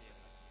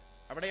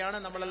 അവിടെയാണ്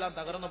നമ്മളെല്ലാം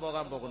തകർന്നു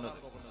പോകാൻ പോകുന്നത്.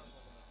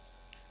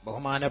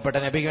 ബഹുമാനപ്പെട്ട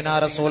നബിയുനാ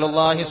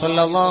റസൂലുള്ളാഹി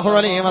സ്വല്ലല്ലാഹു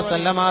അലൈഹി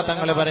വസല്ലമ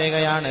തങ്ങൾ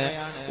പറയുകയാണ്,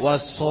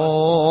 വസ്സൂർ,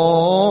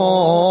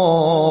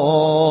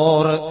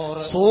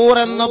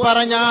 സൂറെന്ന്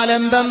പറഞ്ഞാൽ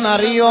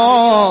എന്തെന്നറിയോ?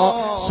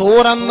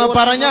 സൂറെന്ന്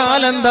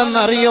പറഞ്ഞാൽ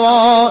എന്തെന്നറിയോ?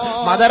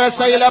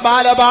 മദ്രസയിലെ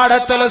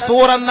ബാലപാഠത്തിൽ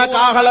സൂറെന്ന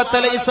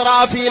കാഹളത്തിൽ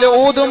ഇസ്രാഫീൽ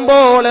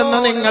ഊതുമ്പോൾ എന്ന്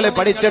നിങ്ങൾ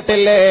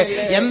പഠിച്ചിട്ടില്ലേ?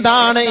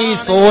 എന്താണ് ഈ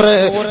സൂറ്?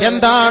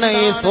 എന്താണ്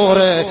ഈ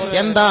സൂറ്?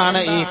 എന്താണ്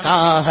ഈ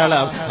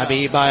കാഹളം?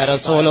 ഹബീബായ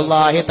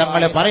റസൂലുള്ളാഹി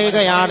തങ്ങൾ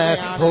പറയുകയാണ്,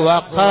 ഹുവ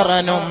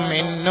ഖറനും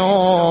മിൻ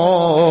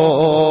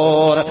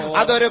നൂർ.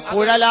 അതൊരു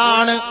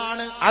കുഴലാണ്,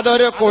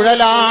 അതൊരു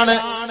കുഴലാണ്.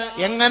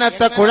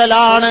 എങ്ങനത്തെ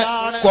കുഴലാണ്?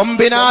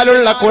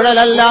 കൊമ്പിനാലുള്ള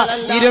കുഴലല്ല,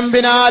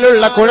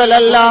 ഇരുമ്പിനാലുള്ള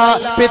കുഴലല്ല,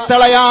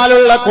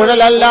 പിത്തളയാലുള്ള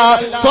കുഴലല്ല,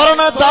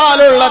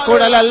 സ്വർണത്താലുള്ള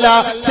കുഴലല്ല,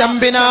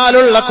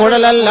 ചെമ്പിനാലുള്ള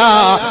കുഴലല്ല,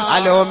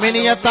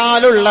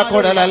 അലൂമിനിയത്താലുള്ള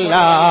കുഴലല്ല.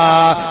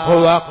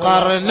 ഹുവ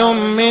ഖർനും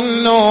മിൻ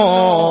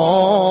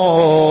നൂർ.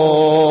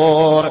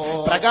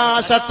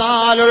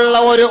 പ്രകാശത്താലുള്ള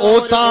ഒരു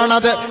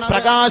ഊത്താണത്,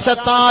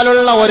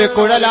 പ്രകാശത്താലുള്ള ഒരു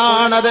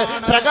കുഴലാണത്,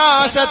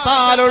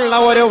 പ്രകാശത്താലുള്ള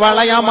ഒരു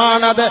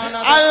വളയമാണത്.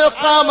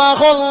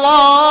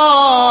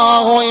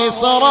 അൽഖമഹുല്ലാഹു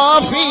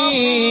ഇസ്റാഫീൽ.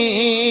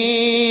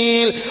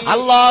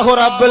 അല്ലാഹു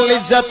റബ്ബുൽ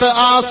ഇസ്സത്ത്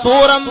ആ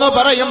സൂറെന്ന്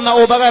പറയുന്ന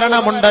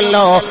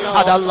ഉപകരണമുണ്ടല്ലോ,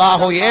 അത്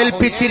അല്ലാഹു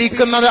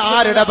ഏൽപ്പിച്ചിരിക്കുന്നത്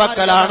ആരുടെ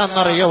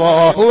പക്കലാണെന്നറിയുവോ?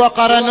 ഹുവ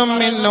ഖറനും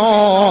മിൻ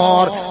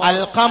നൂർ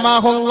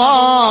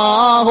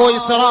അൽഖമഹുല്ലാഹു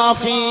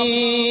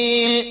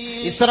ഇസ്റാഫീൽ.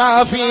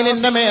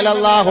 ഇസ്രാഫീലിന്റെ മേൽ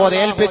അല്ലാഹു അത്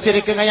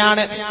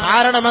ഏൽപ്പിച്ചിരിക്കുകയാണ്.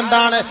 കാരണം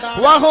എന്താണ്?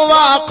 വഹുവ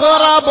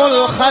അഖറബുൽ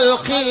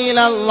ഖൽഖി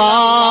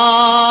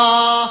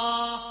ഇലല്ലാഹ്.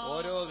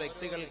 ഓരോ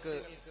വ്യക്തികൾക്ക്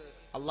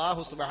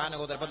അല്ലാഹു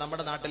സുബ്ഹാനഹു വ തആല, ഇപ്പോ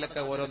നമ്മുടെ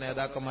നാട്ടിലൊക്കെ ഓരോ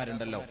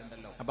നേതാക്കന്മാരുണ്ടല്ലോ,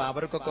 അപ്പൊ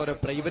അവർക്കൊക്കെ ഓരോ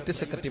പ്രൈവറ്റ്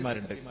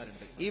സെക്രട്ടറിമാരുണ്ട്.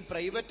 ഈ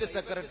പ്രൈവറ്റ്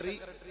സെക്രട്ടറി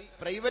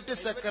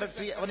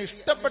അവന്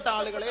ഇഷ്ടപ്പെട്ട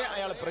ആളുകളെ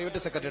അയാൾ പ്രൈവറ്റ്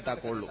സെക്രട്ടറി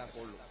ആക്കുള്ളൂ.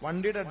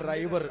 വണ്ടിയുടെ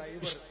ഡ്രൈവർ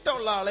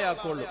ഇഷ്ടമുള്ള ആളെ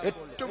ആക്കുള്ളൂ.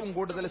 ഏറ്റവും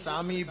കൂടുതൽ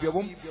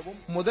സാമീപ്യവും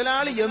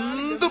മുതലാളി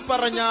എന്തു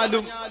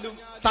പറഞ്ഞാലും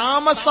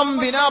താമസം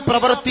വിനാ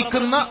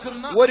പ്രവർത്തിക്കുന്ന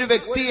ഒരു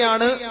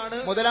വ്യക്തിയാണ്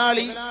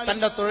മുതലാളി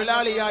തന്റെ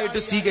തൊഴിലാളിയായിട്ട്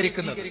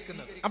സ്വീകരിക്കുന്നത്.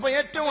 അപ്പൊ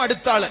ഏറ്റവും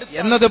അടുത്ത ആള്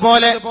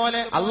എന്നതുപോലെ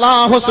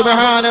അല്ലാഹു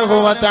സുബ്ഹാനഹു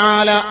വ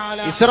തആല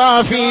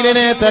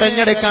ഇസ്രാഫീലിനെ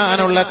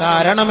തെരഞ്ഞെടുക്കാനുള്ള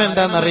കാരണം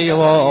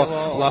എന്തെന്നറിയുവോ?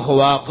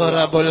 വഹുവ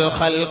അഖറബുൽ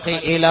ഖൽഖി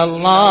ഇലല്ലാഹ്.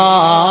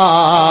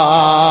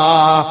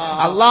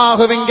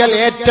 അല്ലാഹുവിങ്കൽ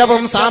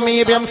ഏറ്റവും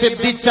സാമീപ്യം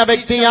സിദ്ധിച്ച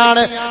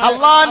വ്യക്തിയാണ്,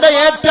 അള്ളാന്റെ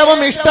ഏറ്റവും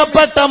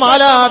ഇഷ്ടപ്പെട്ട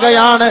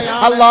മാലാഖയാണ്.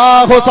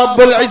 അല്ലാഹു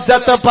റബ്ബുൽ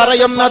ഇസ്സത്ത്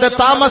പറയുന്നത്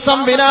താമസം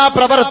വിനാ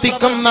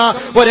പ്രവർത്തിക്കുന്ന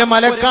ഒരു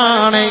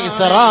മലക്കാണ്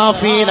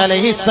ഇസ്രാഫീൽ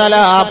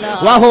അലൈഹിസ്സലാം.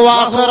 വഹുവ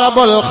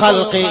അഖറബുൽ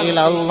ഖൽഖി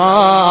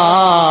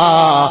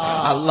ഇലല്ലാഹ്.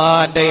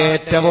 അള്ളാന്റെ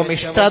ഏറ്റവും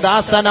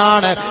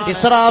ഇഷ്ടദാസനാണ്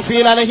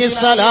ഇസ്രാഫീൽ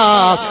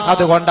അലൈഹിസ്സലാം.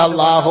 അതുകൊണ്ട്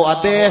അല്ലാഹു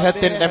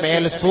അദ്ദേഹത്തിന്റെ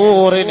മേൽ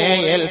സൂറിനെ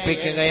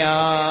ഏൽപ്പിക്കുകയാ.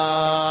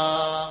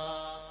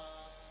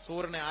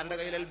 സൂറിനെ ആരുടെ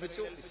കയ്യിൽ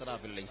ഏൽപ്പിച്ചു?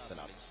 ഇസ്രാഫീൽ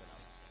അലൈഹിസ്സലാം.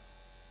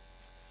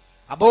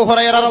 അബൂ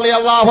ഹുറൈറ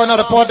റളിയല്ലാഹു അൻഹു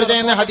റിപ്പോർട്ട്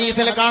ചെയ്യുന്ന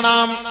ഹദീസിൽ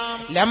കാണാം,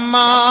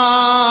 ലമ്മാ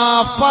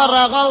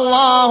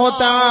ഫറഗല്ലാഹു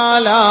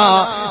തആല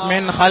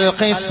മിൻ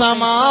ഖൽഖിസ്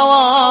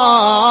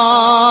സമാവാത്.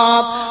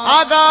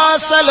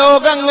 ആകാശ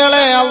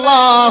ലോകങ്ങളെ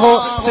അല്ലാഹു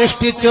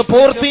സൃഷ്ടിച്ച്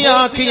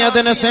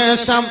പൂർത്തിയാക്കിയതിനു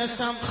ശേഷം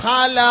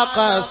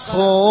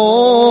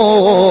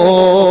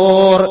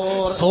ഖലഖസൂർ,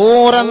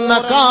 സൂർ എന്ന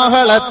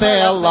കാഹളത്തെ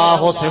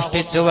അല്ലാഹു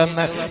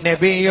സൃഷ്ടിച്ചുവെന്ന്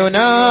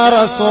നബിയുനാ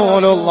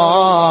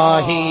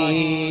റസൂലുള്ളാഹി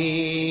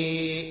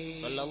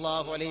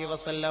സല്ലല്ലാഹു അലൈഹി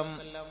വസല്ലം.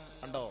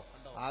 കണ്ടോ,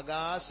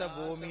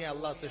 ആകാശഭൂമിയെ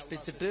അള്ളാഹ്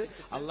സൃഷ്ടിച്ചിട്ട്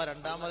അള്ളാഹ്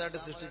രണ്ടാമതായിട്ട്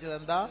സൃഷ്ടിച്ചത്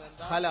എന്താ?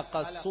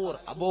 ഖലഖസൂർ.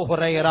 അബൂ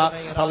ഹുറൈറ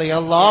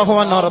റളിയല്ലാഹു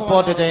അൻഹു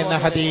റിപ്പോർട്ട് ചെയ്യുന്ന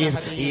ഹദീസ്,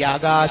 ഈ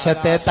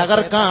ആകാശത്തെ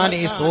തകർക്കാൻ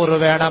ഈ സൂർ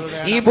വേണം,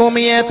 ഈ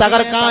ഭൂമിയെ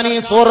തകർക്കാൻ ഈ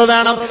സൂർ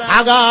വേണം,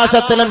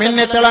 ആകാശത്തിൽ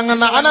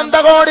മിന്നിത്തിളങ്ങുന്ന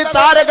അനന്തകോടി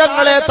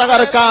താരകങ്ങളെ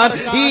തകർക്കാൻ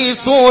ഈ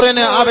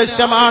സൂറിന്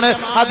ആവശ്യമാണ്.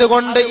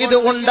 അതുകൊണ്ട് ഇത്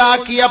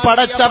ഉണ്ടാക്കിയ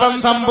പടച്ചവൻ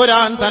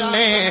തമ്പുരാൻ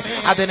തന്നെ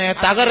അതിനെ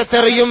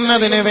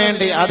തകർത്തെറിയുന്നതിന്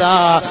വേണ്ടി അതാ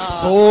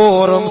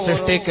സൂറും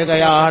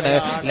സൃഷ്ടിക്കുകയാണ്.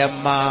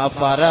 ലമ്മാ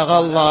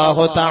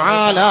ഫറഗല്ലാഹു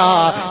തആല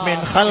മിൻ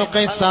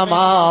ഖൽഖിസ്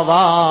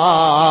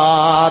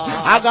സമാവാത്.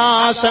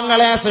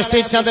 ആകാശങ്ങളെ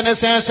സൃഷ്ടിച്ചതിന്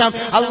ശേഷം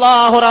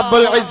അല്ലാഹു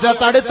റബ്ബുൽ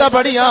ഇസ്സത്ത് അടുത്ത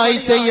പടിയായി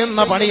ചെയ്യുന്ന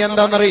പണി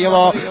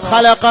എന്താണെന്നറിയുമോ?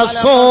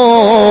 ഖലഖസൂർ,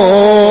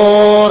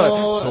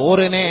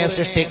 സൂറിനെ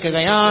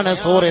സൃഷ്ടിക്കുകയാണ്,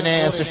 സൂറിനെ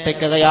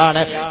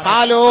സൃഷ്ടിക്കുകയാണ്.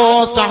 ഖാലൂ,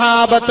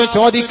 സഹാബത്ത്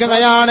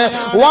ചോദിക്കുകയാണ്,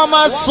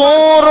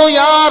 വമസ്സൂറു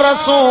യാ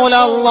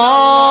റസൂലല്ലാഹ്.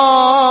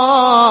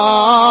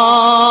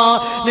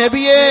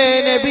 നബിയേ,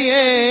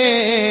 നബിയേ,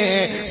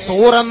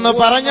 സൂറെന്ന്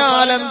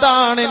പറഞ്ഞാൽ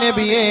എന്താണ്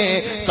നബിയേ?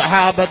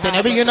 സഹാബത്ത്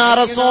നബിയുനാ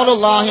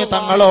റസൂലുള്ളാഹി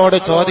തങ്ങളോട്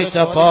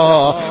ചോദിച്ചപ്പോ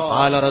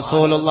ഖാല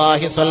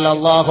റസൂലുള്ളാഹി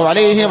സ്വല്ലല്ലാഹു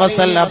അലൈഹി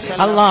വസല്ലം,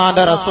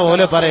 അല്ലാഹുവിന്റെ റസൂൽ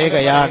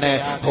പറയുകയാണ്,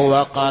 ഹുവ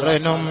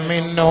ഖർനും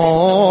മിൻ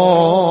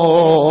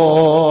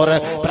നൂർ,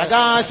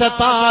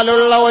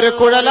 പ്രകാശത്താലുള്ള ഒരു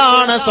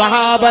കുഴലാണ്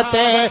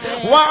സഹാബത്തെ.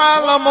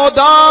 വഅലമു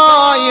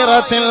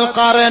ദായിറത്തിൽ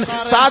ഖർൻ,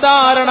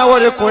 സാധാരണ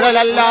ഒരു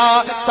കുഴലല്ല,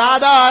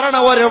 സാധാരണ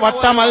ഒരു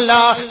വട്ടമല്ല,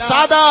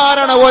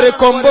 സാധാരണ ഒരു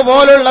കൊമ്പ്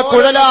പോലുള്ള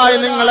കുഴലല്ല. കുഴലായി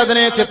നിങ്ങൾ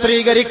അതിനെ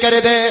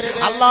ചിത്രീകരിക്കരുത്.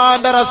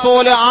 അള്ളാന്റെ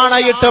റസൂല്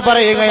ആണയിട്ട്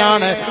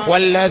പറയുകയാണ്,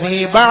 വല്ലദീ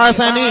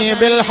ബഅസനീ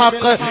ബിൽ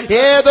ഹഖ്,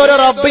 ഏതൊരു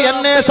റബ്ബ്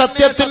എന്നെ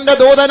സത്യത്തിന്റെ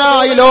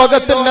ദൂതനായി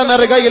ലോകത്തിന്റെ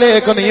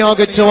നെറുകയിലേക്ക്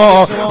നിയോഗിച്ചുവോ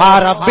ആ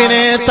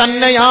റബ്ബിനെ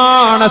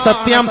തന്നെയാണ്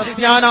സത്യം.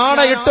 ഞാൻ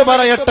ആണയിട്ട്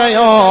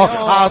പറയട്ടെയോ,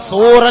 ആ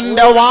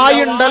സൂറന്റെ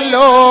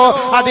വായുണ്ടല്ലോ,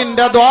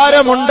 അതിന്റെ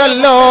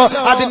ദ്വാരമുണ്ടല്ലോ,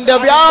 അതിന്റെ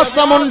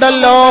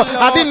വ്യാസമുണ്ടല്ലോ,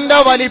 അതിന്റെ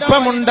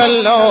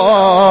വലിപ്പമുണ്ടല്ലോ,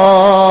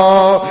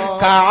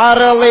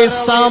 കഅർളി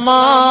സമാഇ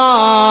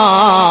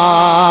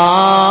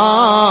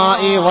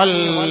വൽ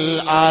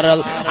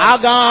അർള്,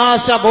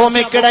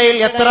 ആകാശഭൂമിക്കിടയിൽ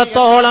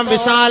എത്രത്തോളം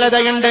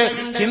വിശാലതയുണ്ട്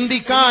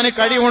ചിന്തിക്കാൻ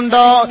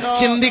കഴിവുണ്ടോ?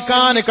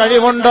 ചിന്തിക്കാൻ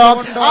കഴിവുണ്ടോ?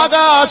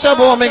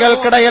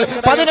 ആകാശഭൂമികൾക്കിടയിൽ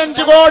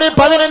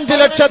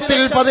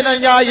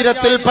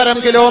 15,15,15,000 പരം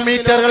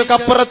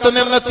കിലോമീറ്ററുകൾക്കപ്പുറത്ത്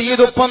നിന്ന്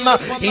തീതുപ്പുന്ന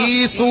ഈ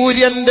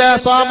സൂര്യന്റെ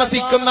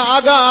താമസിക്കുന്ന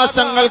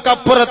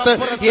ആകാശങ്ങൾക്കപ്പുറത്ത്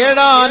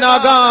 7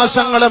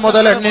 ആകാശങ്ങൾ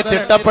മുതൽ എണ്ണി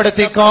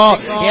തിട്ടപ്പെടുത്തിക്കോ.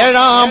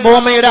 7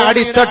 ഭൂമിയുടെ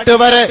അടിത്തട്ട്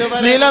വരെ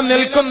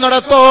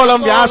നിലനിൽക്കുന്നിടത്തോളം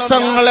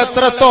വ്യാസങ്ങൾ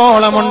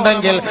എത്രത്തോളം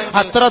ഉണ്ടെങ്കിൽ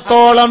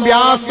അത്രത്തോളം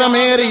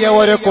വ്യാസമേറിയ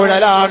ഒരു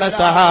കുഴലാണ്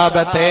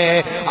സഹാബത്തെ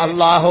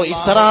അല്ലാഹു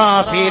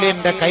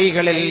ഇസ്രാഫീലിന്റെ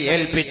കൈകളിൽ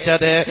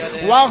ഏൽപ്പിച്ചത്.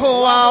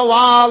 വഹുവ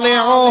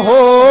വാളിഉഹു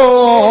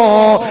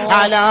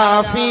അലാ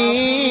ഫീ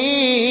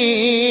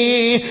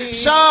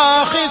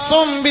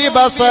ഷാഖിസും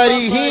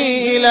ബിബസരിഹി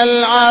ഇലൽ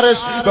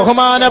അർശ്.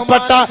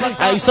 ബഹുമാനപ്പെട്ട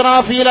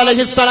ഇസ്രാഫീൽ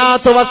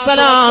അലൈഹിസ്സലാത്തു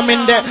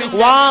വസ്സലാമിന്റെ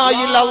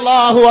വായിൽ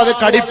അല്ലാഹു അത്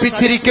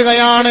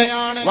കടിപ്പിച്ചിരിക്കുകയാണ്.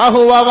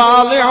 വഹുവ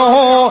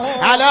വാളിഉഹു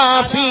അലാ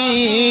ഫീ,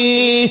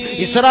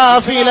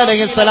 ഇസ്രാഫീൽ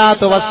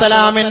അലൈഹിസ്സലാത്തു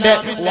വസ്സലാമിന്റെ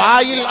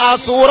വായിൽ ആ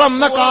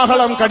സൂറെന്ന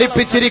കാഹളം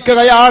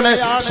കടിപ്പിച്ചിരിക്കുകയാണ്.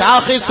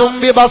 ഷാഖിസും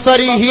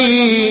ബിബസരിഹി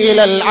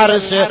ഇലൽ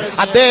അർശ്,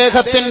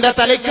 അദ്ദേഹത്തിന്റെ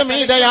തലയ്ക്ക്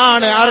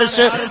മീതെയാണ്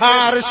അർശ്. ആ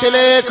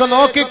അർശിലേക്ക്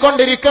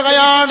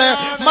നോക്കിക്കൊണ്ടിരിക്കുകയാണ്.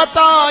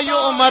 മതായു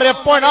ഉമർ,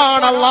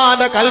 എപ്പോഴാണ്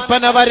അള്ളാന്റെ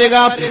കൽപ്പന വരിക?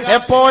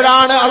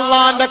 എപ്പോഴാണ്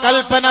അള്ളാന്റെ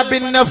കൽപ്പന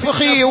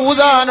ബിന്നഫ്ഖി,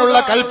 ഊതാനുള്ള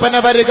കൽപ്പന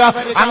വരിക?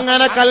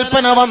 അങ്ങനെ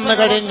കൽപ്പന വന്നു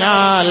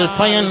കഴിഞ്ഞാൽ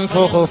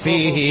ഫയൻഫുഖു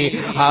ഫീഹി,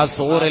 ആ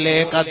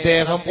സൂറിലേക്ക്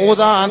അദ്ദേഹം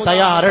ഊതാൻ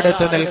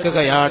തയ്യാറെടുത്ത്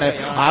നിൽക്കുകയാണ്.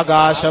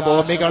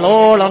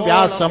 ആകാശഭൂമികളോളം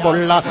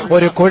വ്യാസമുള്ള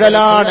ഒരു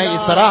കുഴലാണ്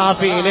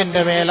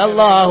ഇസ്രാഫീലിന്റെ മേൽ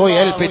അല്ലാഹു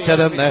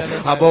ഏൽപ്പിച്ചതെന്ന്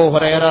അബൂ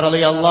ഹുറൈറ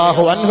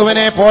റളിയല്ലാഹു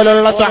അൻഹുവിനെ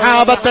പോലുള്ള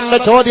സഹാബത്തിന്റെ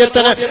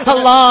ചോദ്യത്തിന്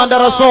അല്ലാഹുവിന്റെ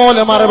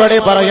റസൂല് മറുപടി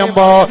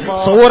പറയുമ്പോ,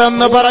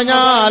 സൂറെന്ന്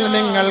പറഞ്ഞാൽ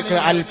നിങ്ങൾക്ക്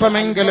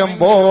അല്പമെങ്കിലും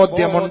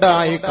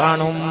ബോധ്യമുണ്ടായി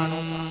കാണും.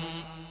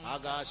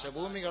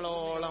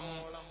 ആകാശഭൂമികളോളം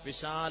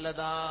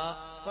വിശാലത.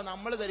 അപ്പൊ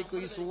നമ്മൾ ധരിക്കും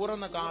ഈ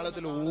സൂറെന്ന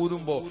കാലത്തിൽ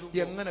ഊതുമ്പോ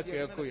എങ്ങനെ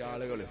കേൾക്കും ഈ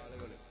ആളുകള്?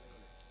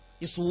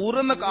 ഈ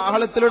സൂറെന്ന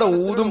കാഹളത്തിലൂടെ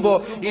ഊതുമ്പോ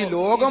ഈ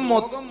ലോകം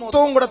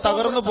മൊത്തവും കൂടെ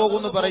തകർന്നു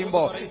പോകുന്നു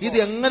പറയുമ്പോ ഇത്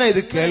എങ്ങനെ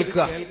ഇത്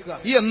കേൾക്കുക?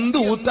 ഈ എന്ത്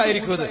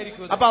ഊത്തായിരിക്കും ഇത്?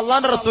 അപ്പൊ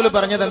അള്ളാന്റെ റസൂല്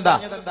പറഞ്ഞത് എന്താ?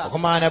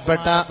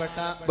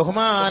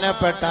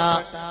 ബഹുമാനപ്പെട്ട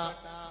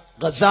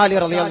ഗസാലി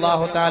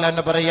റളിയല്ലാഹു തആല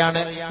എന്ന്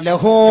പറയാണ്,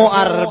 ലഹു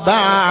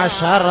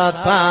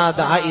 14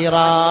 ദായിറ,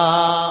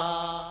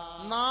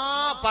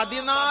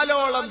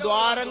 14ഓളം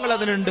ദ്വാരങ്ങൾ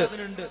അതിനുണ്ട്.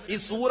 ഈ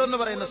സൂറെന്ന്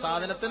പറയുന്ന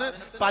സാധനത്തിന്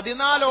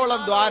 14ഓളം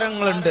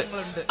ദ്വാരങ്ങളുണ്ട്.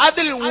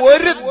 അതിൽ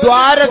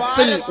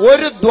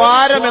ഒരു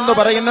ദ്വാരം എന്ന്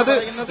പറയുന്നത്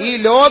ഈ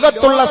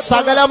ലോകത്തുള്ള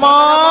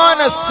സകലമാന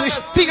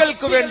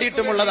സൃഷ്ടികൾക്ക്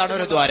വേണ്ടിയിട്ടുമുള്ളതാണ്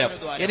ഒരു ദ്വാരം.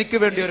 എനിക്ക്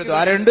വേണ്ടി ഒരു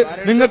ദ്വാരമുണ്ട്,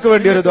 നിങ്ങൾക്ക്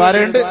വേണ്ടി ഒരു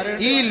ദ്വാരമുണ്ട്.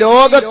 ഈ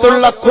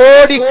ലോകത്തുള്ള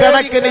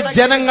കോടിക്കണക്കിന്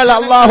ജനങ്ങൾ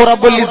അല്ലാഹു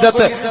റബ്ബുൽ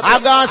ഇസ്സത്ത്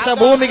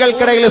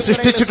ആകാശഭൂമികൾക്കിടയിൽ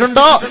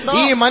സൃഷ്ടിച്ചിട്ടുണ്ടോ?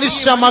 ഈ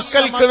മനുഷ്യ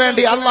മക്കൾക്ക്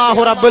വേണ്ടി അല്ലാഹു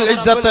റബ്ബുൽ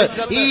ഇസ്സത്ത്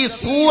ഈ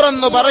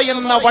സൂറെന്ന്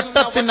പറയുന്ന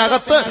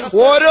വട്ടത്തിനകത്ത്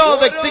ഓരോ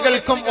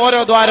വ്യക്തികൾക്കും ഓരോ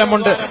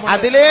ദ്വാരമുണ്ട്.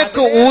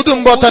 അതിലേക്ക്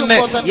ഊതുമ്പോ തന്നെ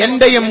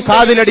എന്റെയും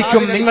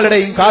കാതിലടിക്കും,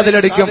 നിങ്ങളുടെയും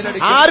കാതിലടിക്കും.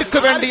 ആർക്ക്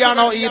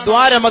വേണ്ടിയാണോ ഈ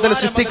ദ്വാരം അതിൽ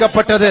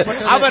സൃഷ്ടിക്കപ്പെട്ടത്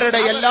അവരുടെ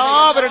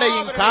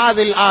എല്ലാവരുടെയും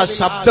കാതിൽ ആ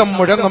ശബ്ദം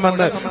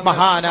മുഴങ്ങുമെന്ന്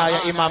മഹാനായ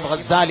ഇമാം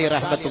ഗസാലി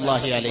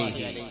റഹ്മത്തുള്ളാഹി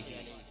അലൈഹി.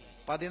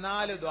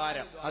 14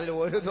 ദ്വാരം, അതിൽ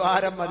ഒരു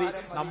ദ്വാരം മതി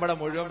നമ്മുടെ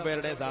മുഴുവൻ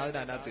പേരുടെ സാധനം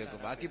അതിനകത്ത് കേൾക്കും.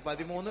 ബാക്കി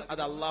 13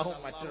 അത് അള്ളാഹും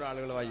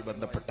മറ്റൊരാളുകളുമായി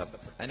ബന്ധപ്പെട്ടത്.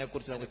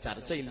 അതിനെക്കുറിച്ച് നമുക്ക്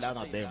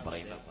ചർച്ചയില്ലാന്ന് അദ്ദേഹം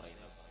പറയുന്നത്.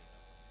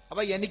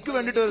 അപ്പൊ എനിക്ക്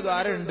വേണ്ടിട്ട് ഒരു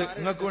ദ്വാരമുണ്ട്,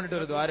 നിങ്ങൾക്ക് വേണ്ടിട്ട്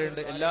ഒരു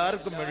ദ്വാരമുണ്ട്,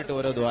 എല്ലാവർക്കും വേണ്ടിട്ട്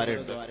ഓരോ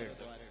ദ്വാരമുണ്ട്.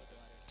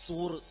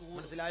 സൂറ്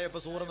മനസ്സിലായോ? ഇപ്പൊ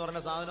സൂർ എന്ന്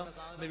പറഞ്ഞ സാധനം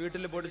ഇന്ന്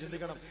വീട്ടിൽ പോയിട്ട്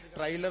ചിന്തിക്കണം.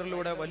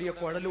 ട്രെയിലറിലൂടെ വലിയ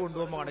കുഴൽ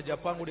കൊണ്ടുപോകുമ്പോഴാണ്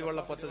ജപ്പാൻ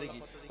കുടിവെള്ള പദ്ധതിക്ക്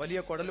വലിയ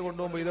കുഴൽ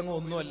കൊണ്ടുപോകുമ്പോ ഇതൊന്നും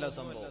ഒന്നുമല്ല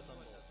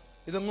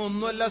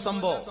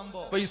സംഭവം.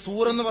 അപ്പൊ ഈ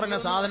സൂർ എന്ന് പറഞ്ഞ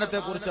സാധനത്തെ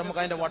കുറിച്ച്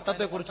നമുക്ക് അതിന്റെ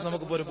വട്ടത്തെ കുറിച്ച്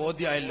നമുക്കിപ്പോ ഒരു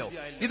ബോധ്യമായല്ലോ.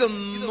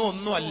 ഇതൊന്നും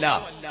ഒന്നുമല്ല.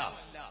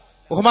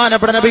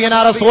 ബഹുമാനപ്പെട്ട നബിയനാ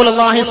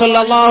റസൂലുള്ളാഹി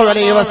സ്വല്ലല്ലാഹു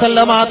അലൈഹി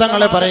വസല്ലമ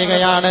തങ്ങൾ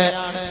പറയുകയാണ്,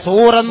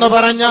 സൂറെന്ന്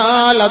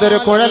പറഞ്ഞാൽ അതൊരു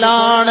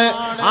കുഴലാണ്.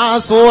 ആ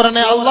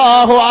സൂറിനെ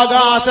അല്ലാഹു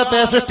ആകാശത്തെ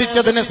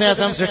സൃഷ്ടിച്ചതിന്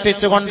ശേഷം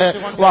സൃഷ്ടിച്ചുകൊണ്ട്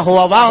വഹുവ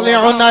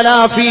വാളിഉൻ അലാ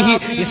ഫീഹി,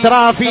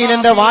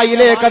 ഇസ്രാഫീലിന്റെ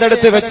വായിലേക്ക്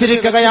അതെടുത്ത്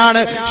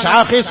വെച്ചിരിക്കുകയാണ്.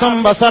 ഷാഖിസും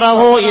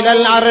ബസറഹു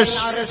ഇലൽ അർശ്,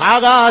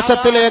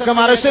 ആകാശത്തിലേക്ക്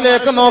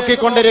അർശിലേക്ക്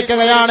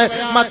നോക്കിക്കൊണ്ടിരിക്കുകയാണ്.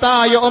 മതാ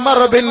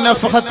യുമർ ബിൻ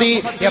നഫ്ഖതി,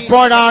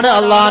 എപ്പോഴാണ്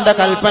അല്ലാഹുവിന്റെ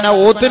കൽപ്പന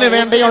ഊത്തിന്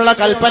വേണ്ടിയുള്ള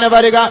കൽപ്പന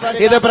വരിക?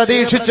 ഇത്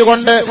പ്രതീക്ഷിച്ചുകൊണ്ട്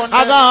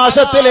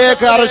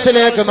ആകാശത്തിലേക്ക്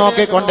അർശിലേക്ക്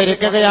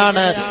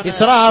നോക്കിക്കൊണ്ടിരിക്കുകയാണ്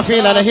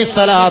ഇസ്രാഫീൽ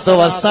അലൈഹിസ്സലാത്തു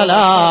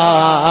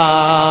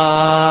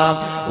വസ്സലാം.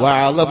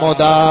 വഅൽമു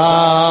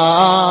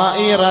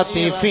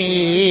ദായിറതി ഫീ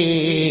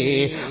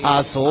ആ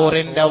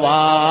സൂറിന്റെ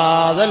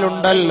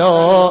വാതിലുണ്ടല്ലോ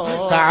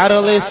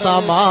കഅർളി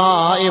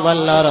സമായി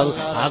വൽ അർള്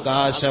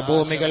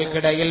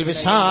ആകാശഭൂമികൾക്കിടയിൽ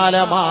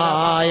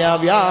വിശാലമായ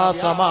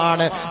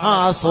വ്യാസമാണ് ആ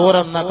സൂർ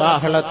എന്ന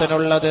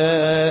കാഹളത്തിനുള്ളത്.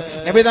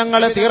 നബി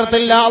തങ്ങൾ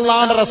തീർത്തില്ല.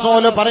 അല്ലാഹുവിന്റെ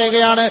റസൂൽ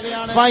പറയുകയാണ്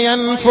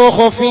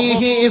ഫയൻഫുഖു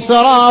ഫീഹി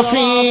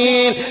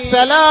ഇസ്റാഫീൽ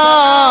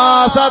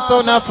തലാസതു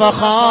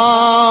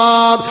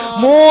നഫഖാത്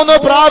 3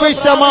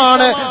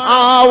 പ്രാവശ്യമാണ് ആ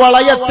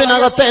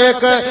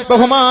വളയത്തിനകത്തേക്ക്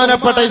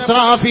ബഹുമാനപ്പെട്ട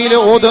ഇസ്രാഫീൽ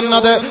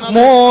ഓതുന്നത്.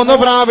 3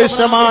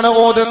 പ്രാവശ്യമാണ്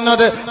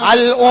ഓതുന്നത്.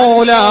 അൽ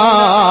ഊല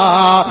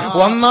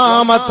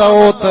ഒന്നാമത്തെ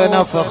ഓത്ത്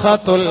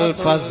നഫഖത്തുൽ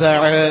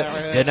ഫസഅ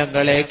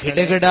ജനങ്ങളെ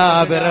കിടുകിടാ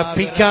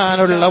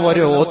വിറപ്പിക്കാനുള്ള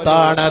ഒരു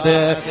ഓത്താണത്.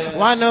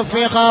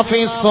 വനുഫിഖ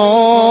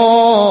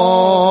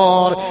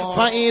ഫിസ്സൂർ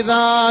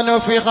ഫഇദാ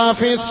നുഫിഖ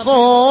ഫിസ്സൂർ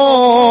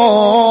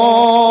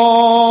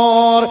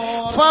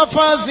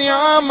ففزع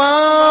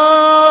ما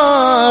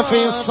في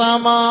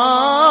السماوات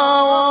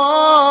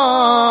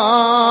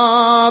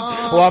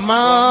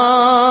وما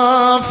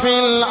في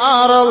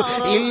الأرض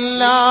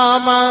إلا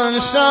من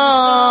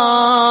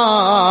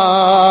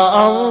شاء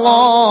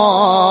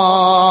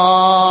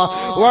الله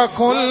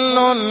وكل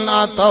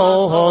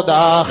أتوه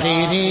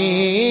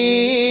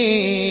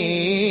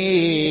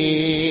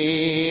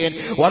داخرين.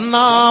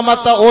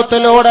 ഒന്നാമത്തെ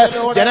ഓത്തിലൂടെ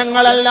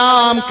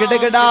ജനങ്ങളെല്ലാം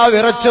കിടുകിടാ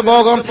വിറച്ചു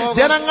പോകും.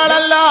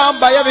 ജനങ്ങളെല്ലാം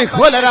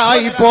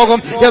ഭയവിഹ്വലരായി പോകും.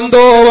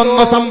 എന്തോ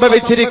ഒന്ന്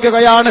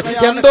സംഭവിച്ചിരിക്കുകയാണ്,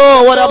 എന്തോ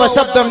ഒരു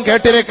അപശബ്ദം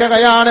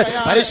കേട്ടിരിക്കുകയാണ്.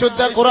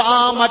 പരിശുദ്ധ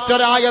ഖുർആൻ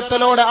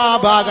മറ്റൊരായത്തിലൂടെ ആ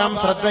ഭാഗം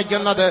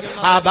ശ്രദ്ധിക്കുന്നത്,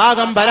 ആ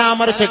ഭാഗം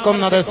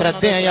പരാമർശിക്കുന്നത്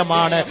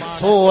ശ്രദ്ധേയമാണ്.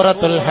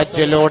 സൂറത്തുൽ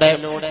ഹജ്ജിലൂടെ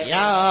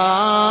യാ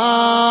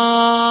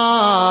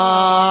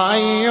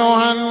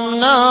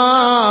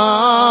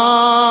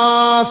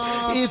അയ്യുഹന്നാസ്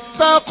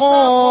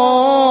اتقوا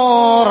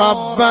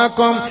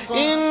ربكم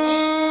إن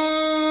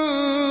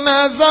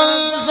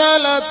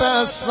زلزلة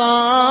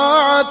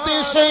الساعة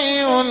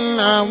شيء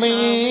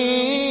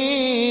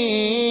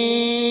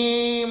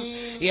عظيم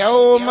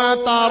يوم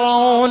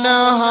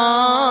ترونها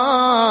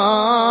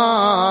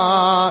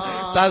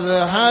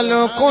تذهل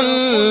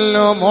كل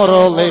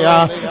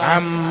مرضعة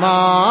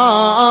عما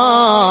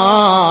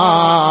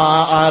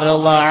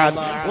أرضعت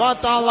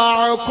وتضع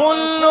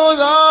كل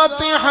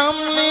ذات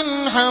حمل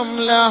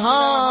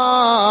حملها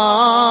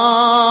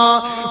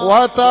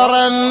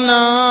وترى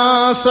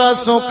الناس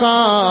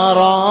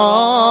سكارى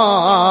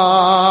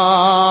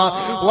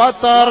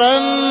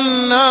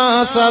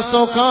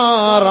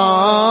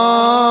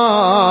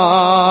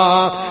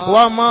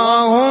وما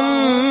هم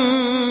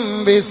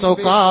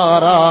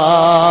بسكارى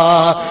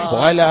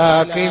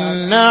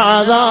ولكن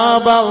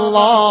عذاب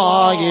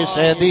الله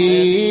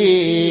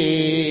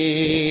شديد.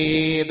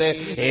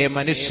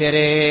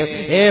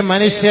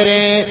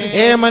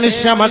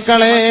 മനുഷ്യ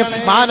മക്കളെ,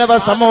 മാനവ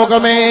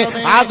സമൂഹമേ,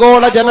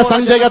 ആഗോള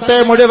ജനസഞ്ചയത്തെ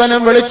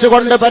മുഴുവനും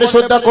വിളിച്ചുകൊണ്ട്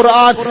പരിശുദ്ധ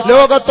ഖുർആൻ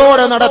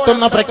ലോകത്തോട്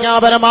നടത്തുന്ന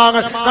പ്രഖ്യാപനമാണ്.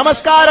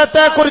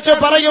 നമസ്കാരത്തെ കുറിച്ച്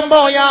പറയുമ്പോ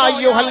യാ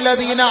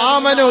അയ്യുഹല്ലദീന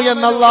ആമനു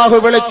എന്ന് അല്ലാഹു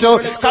വിളിച്ചു.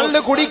 കള്ള്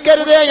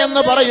കുടിക്കരുതേ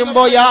എന്ന്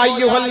പറയുമ്പോ യാ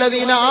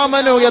അയ്യുഹല്ലദീന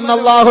ആമനു എന്ന്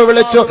അല്ലാഹു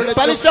വിളിച്ചു.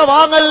 പലിശ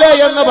വാങ്ങല്ലേ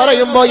എന്ന്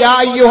പറയുമ്പോ യാ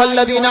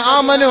അയ്യുഹല്ലദീന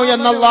ആമനു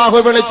എന്ന് അല്ലാഹു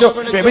വിളിച്ചു.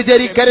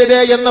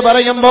 വ്യഭിചരിക്കരുതേ എന്ന്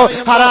പറയുമ്പോ,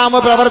 ഹറാമ്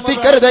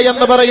പ്രവർത്തിക്കരുതേ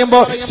എന്ന് പറയുമ്പോ,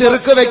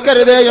 ശിർക്ക്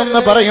വെക്കരുതേ എന്ന്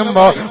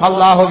പറയുമ്പോ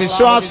അല്ലാഹു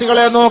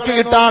വിശ്വാസികളെ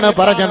നോക്കിയിട്ടാണ്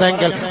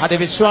പറഞ്ഞതെങ്കിൽ അത്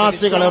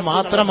വിശ്വാസികൾ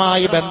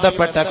മാത്രമായി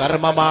ബന്ധപ്പെട്ട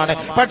കർമ്മമാണ്.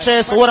 പക്ഷേ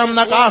സൂറെന്ന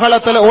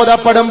കാഹളത്തിൽ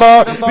ഓതപ്പെടുമ്പോ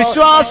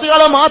വിശ്വാസികൾ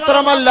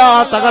മാത്രമല്ല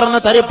തകർന്ന്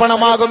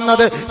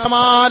തരിപ്പണമാകുന്നത്.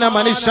 സമാന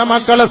മനുഷ്യ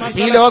മക്കളും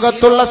ഈ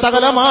ലോകത്തുള്ള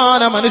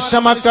സകലമാന മനുഷ്യ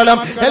മക്കളും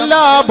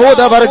എല്ലാ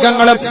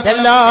ഭൂതവർഗങ്ങളും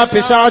എല്ലാ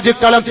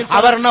പിശാചുക്കളും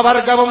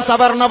അവർണവർഗവും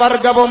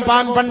സവർണവർഗവും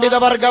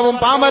പാൻപണ്ഡിതവർഗവും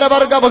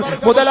പാമരവർഗവും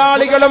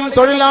മുതലാളികളും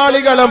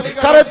തൊഴിലാളികളും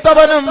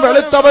കറുത്തവനും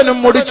വെളുത്തവനും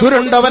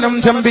മുടിച്ചുരുണ്ടവനും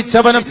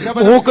ചമ്പിച്ചവനും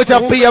മൂക്ക്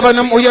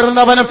ചപ്പിയവനും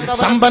ഉയർന്നവനും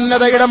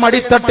സമ്പന്നതയുടെ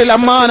മടിത്തട്ടിൽ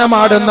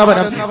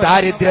അമ്മാനമാടുന്നവനും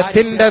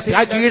ദാരിദ്ര്യത്തിന്റെ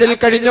കീഴിൽ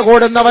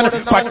കഴിഞ്ഞുകൂടുന്നവനും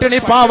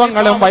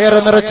പട്ടിണിപ്പാവങ്ങളും വയറു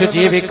നിറച്ച്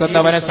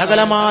ജീവിക്കുന്നവന്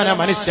സകലമാന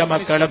മനുഷ്യ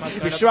മക്കളും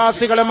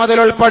വിശ്വാസികളും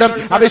അതിലുൾപ്പെടും,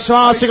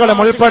 അവിശ്വാസികളും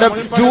ഉൾപ്പെടും,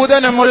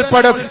 ജൂതനും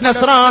ഉൾപ്പെടും,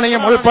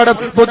 നസ്രാണിയും ഉൾപ്പെടും,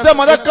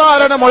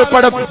 ബുദ്ധമതക്കാരനും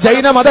ഉൾപ്പെടും,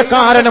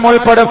 ജൈനമതക്കാരനും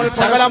ഉൾപ്പെടും.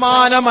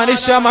 സകലമാന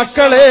മനുഷ്യ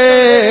മക്കളെ,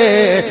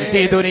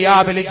 ഈ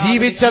ദുനിയാവിൽ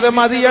ജീവിച്ചത്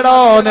മതിയടോ,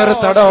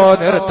 നിർത്തടോ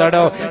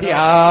നിർത്തടോ.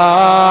 യാ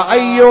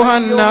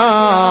അയ്യുഹന്നാസ്,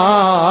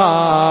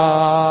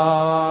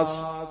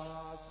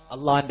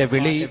 അള്ളാന്റെ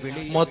വിളി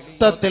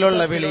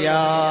മൊത്തത്തിലുള്ള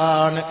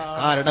വിളിയാണ്.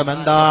 കാരണം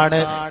എന്താണ്?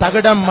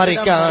 തകിടം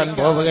മറിക്കാൻ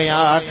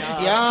പോവുകയാണ്.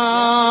 യാ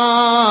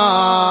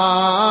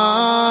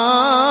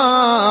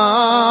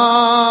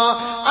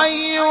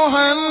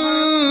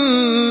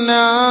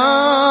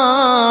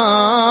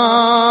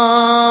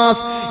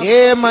അയ്യുഹന്നാസ്, ഏ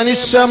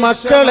മനുഷ്യ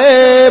മക്കളെ,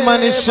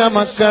 മനുഷ്യ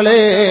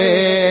മക്കളെ,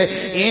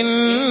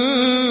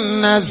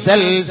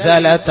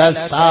 زلزلة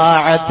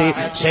الساعة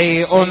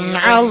شيء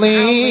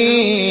عظيم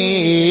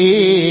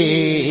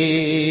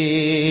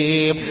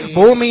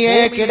ഭൂമിയെ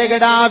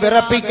കിടകിടാ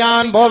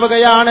വിറപ്പിക്കാൻ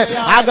പോവുകയാണ്.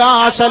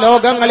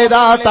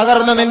 ആകാശലോകങ്ങളിതാ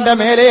തകർന്ന് നിന്റെ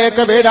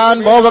മേലേക്ക് വീഴാൻ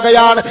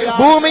പോവുകയാണ്.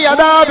 ഭൂമി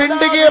അതാ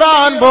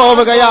വിണ്ടുകീറാൻ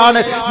പോവുകയാണ്.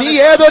 നീ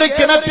ഏതൊരു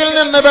കിണറ്റിൽ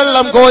നിന്ന്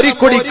വെള്ളം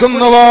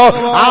കോരിക്കുടിക്കുന്നുവോ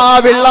ആ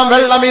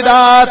വെള്ളം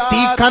ഇതാ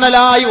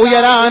തീക്കനലായി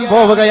ഉയരാൻ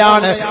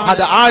പോവുകയാണ്.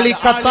 അത്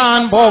ആളിക്കത്താൻ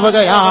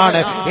പോവുകയാണ്.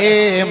 ഏ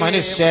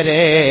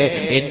മനുഷ്യരെ,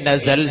 ഇന്ന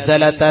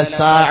സൽസലത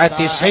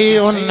സാഅതി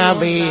ശൈഉൻ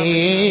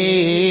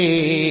അദീം.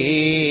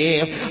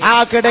 ആ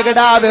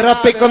കിടകിടാ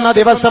വിറപ്പിക്കുന്ന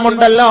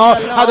ദിവസമുണ്ടല്ലോ,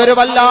 അതൊരു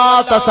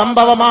വല്ലാത്ത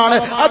സംഭവമാണ്.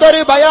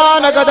 അതൊരു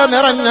ഭയാനകത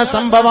നിറഞ്ഞ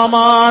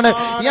സംഭവമാണ്.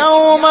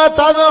 യൗമ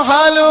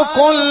തദ്ഹലു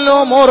കുല്ലു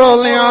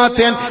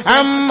മുർളിഅത്തിൻ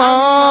അമ്മാ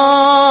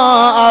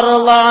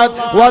അർളഅത്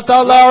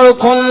വതളഉ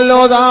കുല്ലു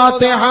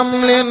ദാതി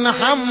ഹംലിൻ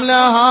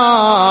ഹംലഹാ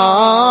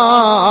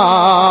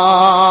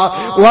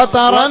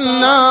وترى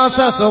الناس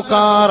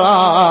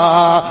سكارى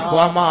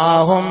وما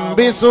هم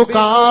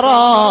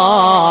بسكارى.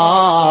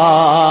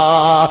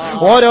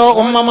 ഓരോ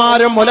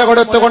ഉമ്മമാരും മുല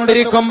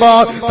കൊടുത്തുകൊണ്ടിരിക്കുമ്പോ,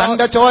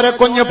 തന്റെ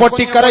ചോരക്കുഞ്ഞ്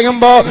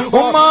പൊട്ടിക്കരയുമ്പോ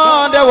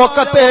ഉമ്മാന്റെ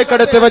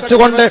ഒക്കത്തേക്കെടുത്ത്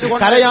വെച്ചുകൊണ്ട്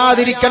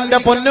കരയാതിരിക്കന്റെ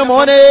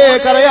പൊന്നുമോനെ,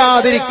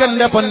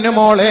 കരയാതിരിക്കന്റെ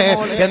പൊന്നുമോളെ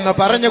എന്ന്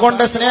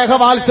പറഞ്ഞുകൊണ്ട്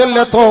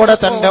സ്നേഹവാത്സല്യത്തോടെ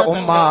തന്റെ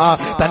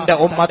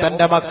ഉമ്മ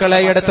തന്റെ മക്കളെ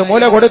എടുത്ത്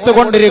മുല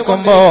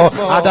കൊടുത്തുകൊണ്ടിരിക്കുമ്പോ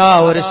അതാ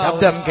ഒരു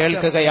ശബ്ദം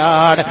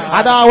കേൾക്കുകയാണ്.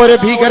 അതാ ഒരു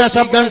ഭീകര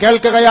ശബ്ദം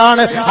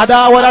കേൾക്കുകയാണ്.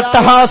 അതാ ഒരു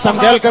അട്ടഹാസം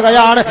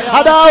കേൾക്കുകയാണ്.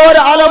 അതാ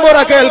ഒരു അലമുറ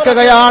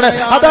കേൾക്കുകയാണ്.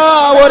 അതാ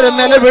ഒരു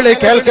നിലവിളി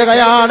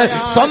കേൾക്കുകയാണ്.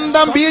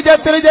 സ്വന്തം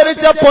ബീജത്തിൽ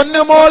ജനിച്ച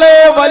പൊന്നുമോളെ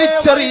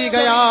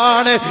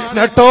വലിച്ചെറിയുകയാണ്,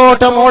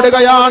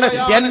 നെട്ടോട്ടമോടുകയാണ്.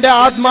 എന്റെ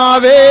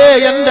ആത്മാവേ,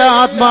 എന്റെ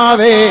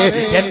ആത്മാവേ,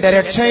 എന്റെ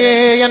രക്ഷയെ,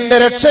 എന്റെ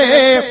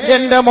രക്ഷയെ,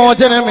 എന്റെ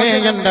മോചനമേ,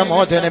 എന്റെ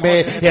മോചനമേ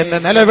എന്ന്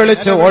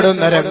നിലവിളിച്ച്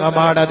ഓടുന്ന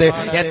രംഗമാണത്.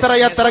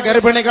 എത്രയെത്ര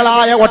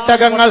ഗർഭിണികളായ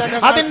ഒട്ടകങ്ങൾ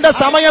അതിന്റെ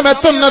സമയം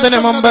എത്തുന്നതിന്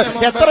മുമ്പ്,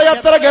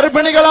 എത്രയെത്ര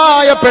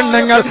ഗർഭിണികളായ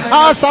പെണ്ണുങ്ങൾ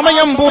ആ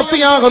സമയം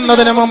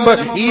പൂർത്തിയാകുന്നതിന് മുമ്പ്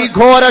ഈ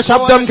ഘോര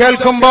ശബ്ദം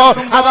കേൾക്കുമ്പോ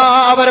അതാ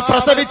അവർ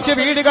പ്രസവിച്ച്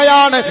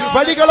വീഴുകയാണ്.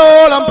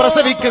 വഴികളോളം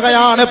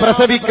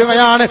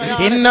പ്രസവിക്കുകയാണ്.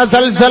 ഇന്ന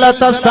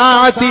സൽസലത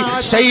സാഅതി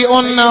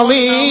ശൈഉൻ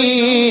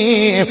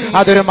അദീം.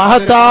 അതൊരു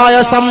മഹത്തായ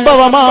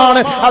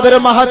സംഭവമാണ്. അതൊരു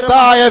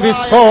മഹത്തായ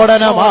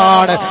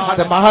വിസ്ഫോടനമാണ്.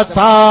 അത്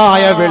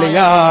മഹത്തായ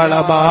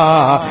വിളിയാളമാ.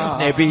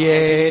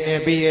 നബിയേ,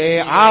 നബിയേ,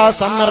 ആ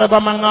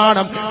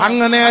സന്ദർഭമെങ്ങാനും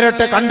അങ്ങ്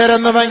നേരിട്ട്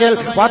കണ്ടിരുന്നുവെങ്കിൽ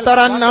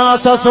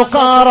വതറന്നാസ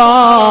സുഖാറാ,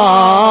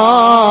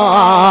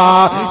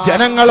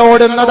 ജനങ്ങൾ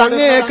ഓടുന്നത്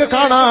അങ്ങേക്ക്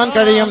കാണാൻ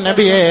കഴിയും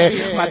നബിയെ.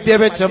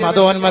 മദ്യപിച്ച്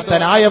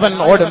മതോന്മത്തനായവൻ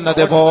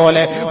ഓടുന്നത്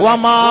പോലെ.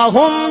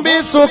 വമാഹും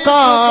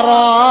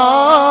ബിസുഖാറാ,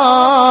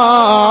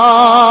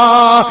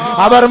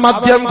 അവർ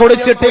മദ്യം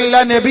കുടിച്ചിട്ടില്ല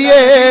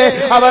നബിയേ,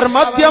 അവർ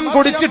മദ്യം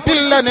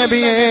കുടിച്ചിട്ടില്ല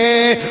നബിയേ.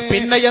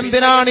 പിന്നെ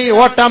എന്തിനാണ് ഈ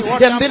ഓട്ടം?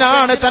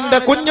 എന്തിനാണ് തന്റെ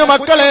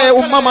കുഞ്ഞുമക്കളെ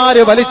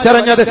ഉമ്മമാര്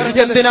വലിച്ചെറിഞ്ഞത്?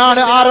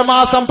 എന്തിനാണ് 6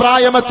 മാസം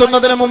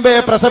പ്രായമെത്തുന്നതിന് മുമ്പേ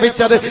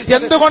പ്രസവിച്ചത്?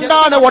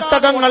 എന്തുകൊണ്ടാണ്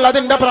ഒട്ടകങ്ങൾ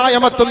അതിന്റെ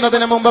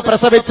പ്രായമെത്തുന്നതിന് മുമ്പ്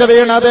പ്രസവിച്ച്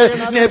വീണത്?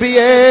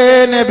 നബിയേ,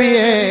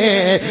 നബിയേ,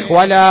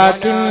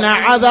 വലാകിന്ന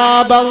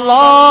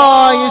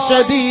അദാബല്ലാഹി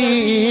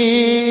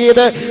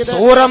ശദീദ്.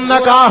 സൂറന്ന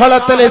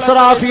കാഹളത്തിൽ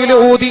ഇസ്രാഫീൽ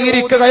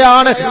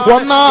ഊതിയിരിക്കുകയാണ്.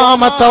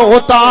 ഒന്നാമത്തെ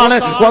ഊത്താണ്.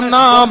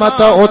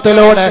 ഒന്നാമത്തെ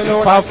ഊത്തിലൂടെ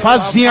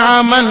ഫഫസിഅ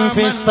മൻ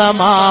ഫിസ്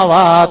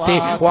സമാവാതി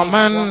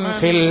വമൻ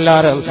ഫിൽ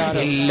അർദ്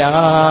ഇല്ലാ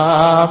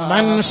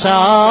മൻ ഷാ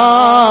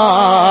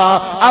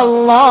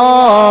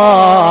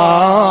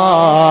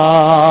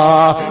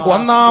അല്ലാഹ്.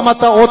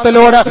 ഒന്നാമത്തെ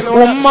ഊത്തിലൂടെ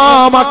ഉമ്മ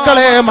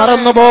മക്കളെ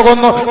മറന്നു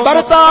പോകുന്നു,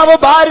 ഭർത്താവ്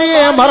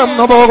ഭാര്യയെ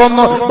മറന്നു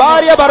പോകുന്നു,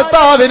 ഭാര്യ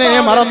ഭർത്താവിനെ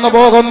മറന്നു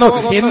പോകുന്നു.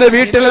 ഇന്ന്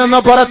വീട്ടിൽ നിന്ന്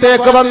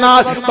പുറത്തേക്ക്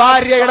വന്നാൽ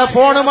ഭാര്യയുടെ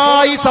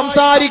ഫോണുമായി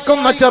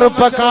സംസാരിക്കുന്ന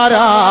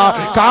ചെറുപ്പക്കാരാ,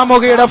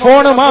 കാമുകിയുടെ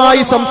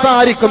ഫോണുമായി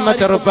സംസാരിക്കുന്ന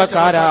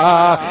ചെറുപ്പക്കാരാ,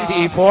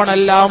 ഈ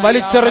ഫോണെല്ലാം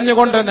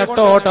വലിച്ചെറിഞ്ഞുകൊണ്ട്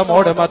നെട്ടോട്ടം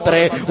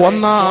ഓടുമത്രേ.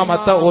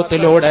 ഒന്നാമത്തെ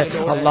ഊത്തിലൂടെ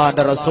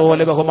അള്ളാന്റെ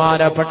റസൂല്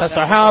ബഹുമാനപ്പെട്ട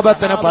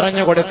സഹാബത്തിന്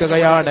പറഞ്ഞു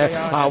കൊടുക്കുകയാണ്.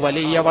 ആ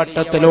വലിയ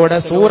വട്ടത്തിലൂടെ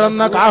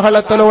സൂറന്ന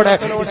കാഹളത്തിലൂടെ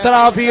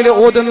ഇസ്രാഫീൽ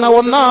ഊതുന്ന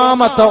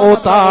ഒന്നാമത്തെ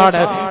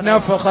ഊത്താണ്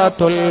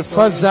നഫഖത്തുൽ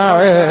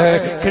ഫസഅ്.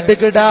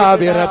 കിടുകിടാ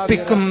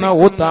വിറപ്പിക്കുന്ന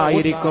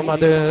ഊത്തായിരിക്കും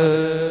അത്.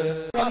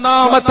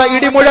 ഒന്നാമത്തെ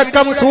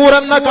ഇടിമുഴക്കം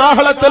സൂറന്ന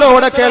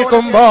കാഹളത്തിലൂടെ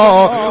കേൾക്കുമ്പോ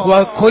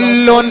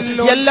വകുല്ലുൻ,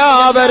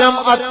 എല്ലാവരും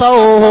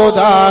അത്തൗദാഹിരീൻ,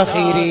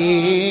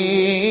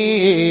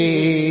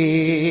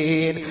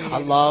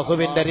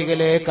 അള്ളാഹുവിന്റെ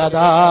അരികിലേക്ക്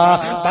അതാ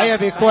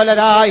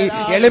ഭയവിഹ്വലരായി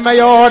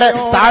എളിമയോടെ,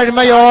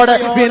 താഴ്മയോടെ,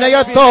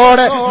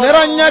 വിനയത്തോടെ,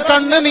 നിറഞ്ഞ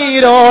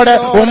കണ്ണുനീരോടെ,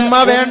 ഉമ്മ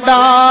വേണ്ട,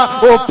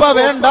 ഉപ്പ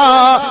വേണ്ട,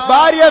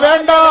 ഭാര്യ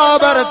വേണ്ട,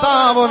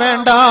 ഭർത്താവ്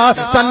വേണ്ട,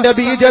 തന്റെ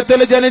ബീജത്തിൽ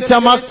ജനിച്ച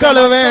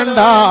മക്കള് വേണ്ട,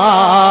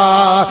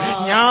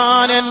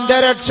 ഞാൻ എന്റെ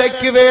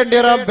രക്ഷയ്ക്ക് വേണ്ടി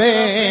റബ്ബേ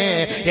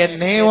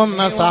എന്നെ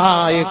ഒന്ന്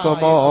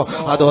സഹായിക്കുമോ?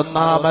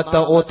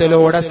 അതൊന്നാമത്തെ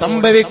ഊത്തിലൂടെ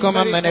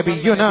സംഭവിക്കുമെന്ന്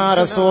നബിയുനാ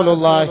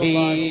റസൂലുള്ളാഹി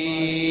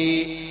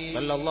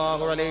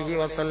സല്ലല്ലാഹു അലൈഹി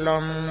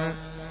വസല്ലം.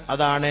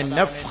 അതാണ്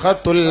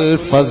നഫ്ഖത്തുൽ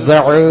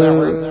ഫസഅ്.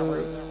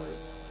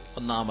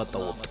 ഒന്നാമത്തെ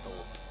ഊത്ത്,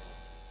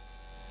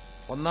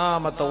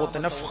 ഒന്നാമത്തെ ഊത്ത്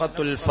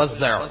നഫ്ഖത്തുൽ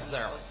ഫസഅ്.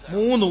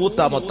 3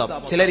 ഊത്താ മൊത്തം.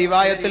 ചില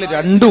റിവായത്തിൽ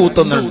 2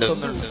 ഊത്തുന്നുണ്ട്,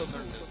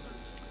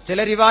 ചില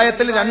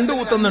റിവായത്തിൽ 2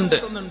 ഊത്തുന്നുണ്ട്.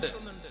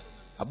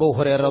 അബൂ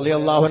ഹുറൈറ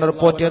റളിയല്ലാഹു അൻഹു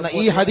റിപ്പോർട്ട് ചെയ്യുന്ന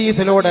ഈ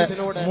ഹദീസിലൂടെ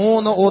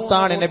 3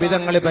 ഊത്താണ് നബി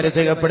തങ്ങൾ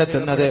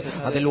പരിചയപ്പെടുത്തുന്നത്.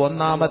 അതിൽ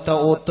ഒന്നാമത്തെ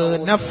ഊത്ത്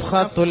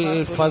നഫ്ഖത്തുൽ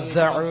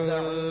ഫസ്അ,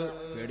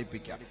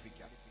 പേടിപ്പിക്കാൻ.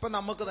 ഇപ്പൊ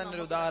നമുക്ക് തന്നെ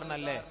ഒരു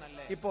ഉദാഹരണല്ലേ,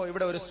 ഇപ്പോ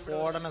ഇവിടെ ഒരു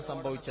സ്ഫോടനം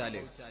സംഭവിച്ചാല്,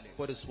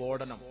 ഇപ്പൊ ഒരു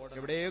സ്ഫോടനം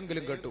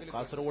എവിടെയെങ്കിലും കേട്ടു,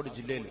 കാസർഗോഡ്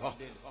ജില്ലയിൽ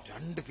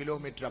 2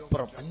 കിലോമീറ്റർ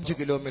അപ്പുറം 5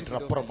 കിലോമീറ്റർ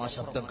അപ്പുറം ആ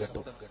ശബ്ദം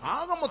കേട്ടു,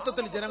 ആകെ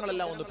മൊത്തത്തിൽ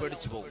ജനങ്ങളെല്ലാം ഒന്ന്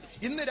പേടിച്ചു പോകും.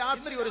 ഇന്ന്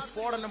രാത്രി ഒരു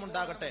സ്ഫോടനം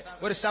ഉണ്ടാകട്ടെ,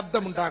 ഒരു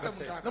ശബ്ദം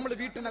ഉണ്ടാകട്ടെ, നമ്മൾ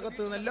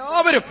വീട്ടിനകത്ത് നിന്ന്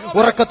എല്ലാവരും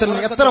ഉറക്കത്തിൽ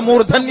നിന്ന് എത്ര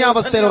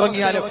മൂർധന്യാവസ്ഥയിൽ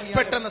ഉറങ്ങിയാലും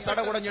പെട്ടെന്ന്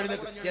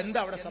സടകുടഞ്ഞെഴുന്നേക്കും. എന്താ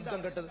അവിടെ ശബ്ദം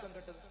കേട്ടത്?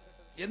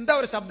 എന്താ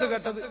ഒരു ശബ്ദം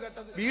കേട്ടത്?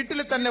 വീട്ടിൽ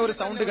തന്നെ ഒരു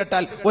സൗണ്ട്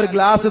കേട്ടാൽ, ഒരു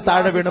ഗ്ലാസ്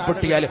താഴെ വീണ്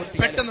പൊട്ടിയാൽ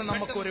പെട്ടെന്ന്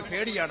നമുക്ക് ഒരു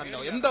പേടിയാണല്ലോ.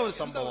 എന്താ ഒരു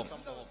സംഭവം?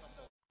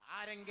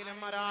 ആരെങ്കിലും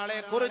ഒരാളെ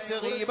കുറിച്ച്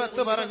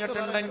ഗീബത്ത്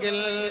പറഞ്ഞിട്ടുണ്ടെങ്കിൽ,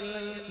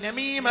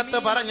 നമീമത്ത്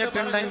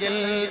പറഞ്ഞിട്ടുണ്ടെങ്കിൽ,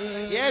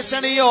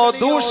 ഏഷണിയോ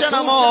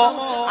ദൂഷണമോ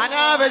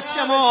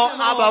അനാവശ്യമോ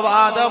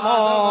അപവാദമോ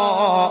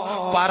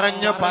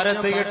പറഞ്ഞു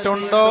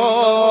പരത്തിയിട്ടുണ്ടോ,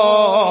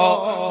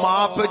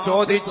 മാപ്പ്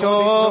ചോദിച്ചോ,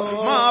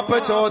 മാപ്പ്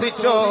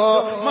ചോദിച്ചോ,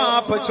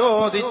 മാപ്പ്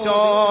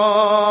ചോദിച്ചോ.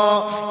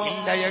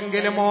 ഇല്ല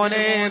എങ്കിൽ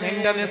മോനെ,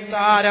 നിന്റെ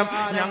നിസ്കാരം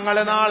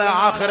ഞങ്ങള് നാളെ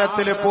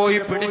ആഖിറത്തിൽ പോയി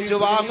പിടിച്ചു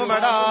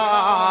വാങ്ങുമെടാ.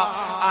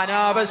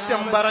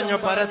 അനാവശ്യം പറഞ്ഞു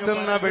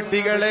പരത്തുന്ന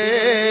വിഡ്ഢികളെ,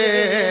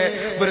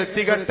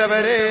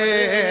 വൃത്തികെട്ടവരെ,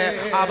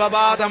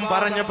 അപവാദം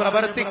പറഞ്ഞ്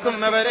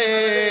പ്രവർത്തിക്കുന്നവരെ,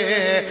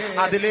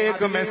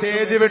 അതിലേക്ക്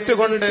മെസ്സേജ്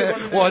വിട്ടുകൊണ്ട്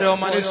ഓരോ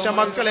മനുഷ്യ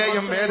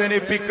മക്കളെയും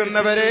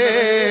വേദനിപ്പിക്കുന്നവരെ,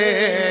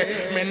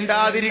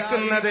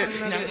 മിണ്ടാതിരിക്കുന്നത്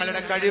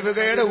ഞങ്ങളുടെ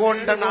കഴിവുകേട്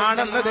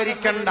കൊണ്ടാണെന്ന്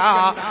ധരിക്കണ്ട.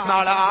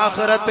 നാളെ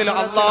ആഖിറത്തിൽ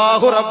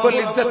അല്ലാഹു റബ്ബുൽ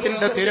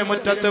ഇസ്സത്തിന്റെ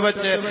തിരുമുറ്റത്ത്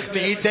വെച്ച്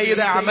നീ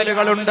ചെയ്ത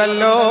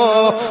അമലുകളുണ്ടല്ലോ,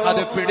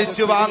 അത്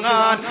പിടിച്ചു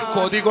വാങ്ങാൻ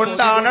കൊതി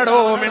കൊണ്ടാണടോ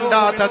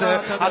മിണ്ടാത്തത്,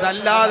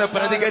 അതല്ലാതെ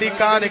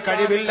പ്രതികരിക്കാൻ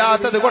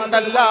കഴിവില്ലാത്തത്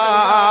കൊണ്ടല്ല.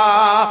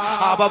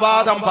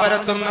 അപവാദം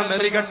പരത്തുന്ന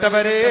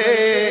നെറികെട്ടവരെ,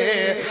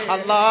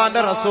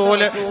 അല്ലാഹുവിന്റെ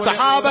റസൂല്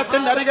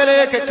സഹാബത്തിന്റെ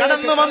അരികിലേക്ക്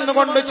കടന്നു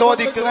വന്നുകൊണ്ട്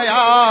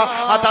ചോദിക്കുകയാ,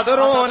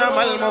 അതദ്റൂന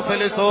മൽ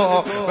മുഫ്ലിസു.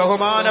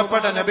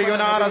 ബഹുമാനപ്പെട്ട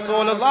നബിയുനാ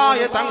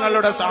റസൂലുള്ളാഹി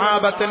തങ്ങളുടെ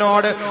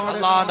സഹാബത്തിനോട്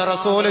അല്ലാഹുവിന്റെ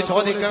റസൂല്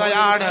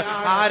ചോദിക്കുകയാണ്,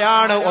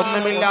 ആരാണ്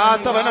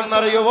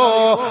ഒന്നുമില്ലാത്തവനെന്നറിയുവോ?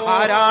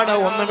 ആരാണ്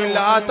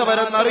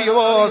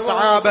ഒന്നുമില്ലാത്തവരെന്നറിയുവോ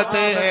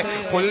സഹാബത്തെ?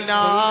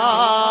 ഖുൽനാ,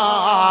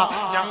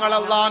 ഞങ്ങൾ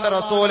അല്ലാഹുവിന്റെ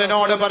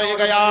റസൂലിനോട്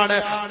പറയുകയാണ്,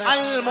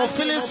 അൽ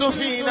മുഫ്ലിസു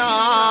ഫീനാ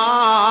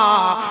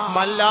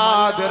മല്ലാ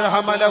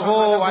ദിർഹമ ലഹു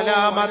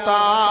വലാ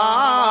മതാ.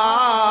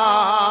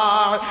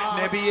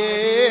 നബിയേ,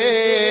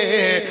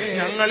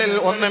 ഞങ്ങളിൽ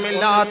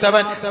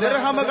ഒന്നുമില്ലാത്തവൻ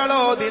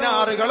ദിർഹമുകളോ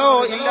ദിനാറുകളോ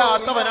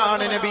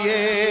ഇല്ലാത്തവനാണ്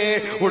നബിയേ.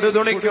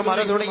 ഉടുതുണിക്ക്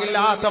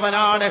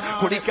മറുതുണിയില്ലാത്തവനാണ്,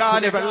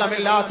 കുടിക്കാൻ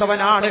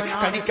വെള്ളമില്ലാത്തവനാണ്,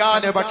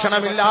 കഴിക്കാൻ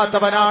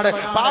ഭക്ഷണമില്ലാത്തവനാണ്,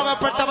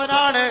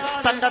 പാവപ്പെട്ടവനാണ്,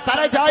 തന്റെ തല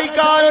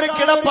ചായ്ക്കാൻ ഒരു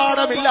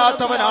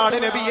കിടപ്പാടമില്ലാത്തവനാണ്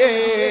നബിയേ.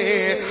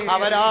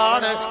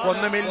 അവരാണ്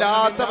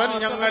ഒന്നുമില്ലാത്തവൻ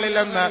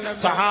ഞങ്ങളിലെന്ന്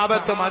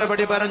സഹാബത്ത്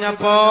മറുപടി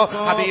പറഞ്ഞപ്പോ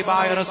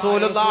ഹബീബായ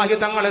റസൂലുള്ളാഹി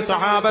തങ്ങൾ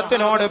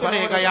സഹാബത്തിനോട്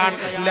പറയുകയാണ്,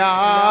 ലാ,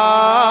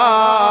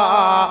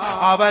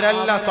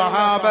 അവരല്ല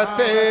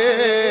സഹാബത്തെ,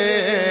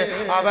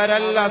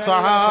 അവരല്ല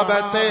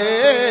സഹാബത്തെ.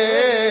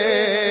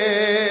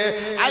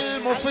 അൽ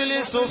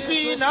മുഫ്ലിസു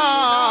ഫീനാ,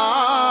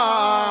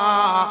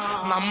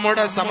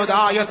 നമ്മുടെ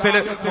സമുദായത്തിൽ,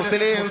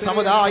 മുസ്ലിം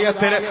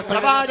സമുദായത്തിൽ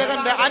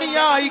പ്രവാചകന്റെ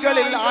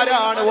അനുയായികളിൽ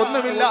ആരാണ്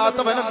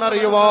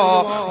ഒന്നുമില്ലാത്തവനെന്നറിയുവോ?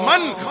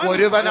 മൻ,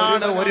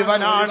 ഒരുവനാണ്,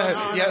 ഒരുവനാണ്.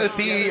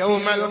 യഅതി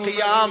യൗമൽ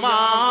ഖിയാമ,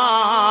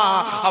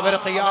 അവർ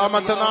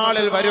ഖിയാമത്ത്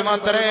നാളിൽ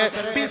വരുമത്രേ.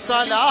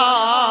 ബിസലാ,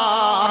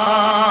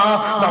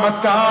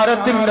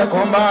 നമസ്കാരത്തിന്റെ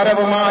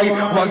കൂമ്പാരവുമായി,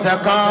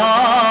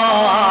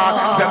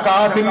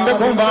 സകാത്തിന്റെ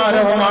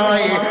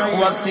കൂമ്പാരവുമായി,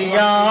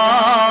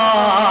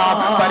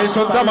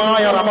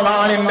 പരിശുദ്ധമായ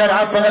റമദാനിന്റെ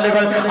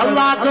രാപ്പകലുകൾ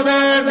അല്ലാഹുവിന്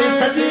വേണ്ടി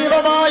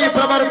സജീവമായി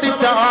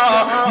പ്രവർത്തിച്ച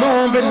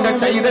നോമ്പിന്റെ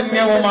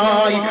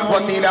ചൈതന്യവുമായി,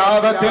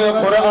 വതിലാവത്തിൽ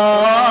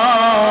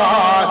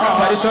ഖുർആൻ,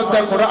 പരിശുദ്ധ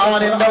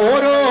ഖുർആനിന്റെ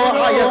ഓരോ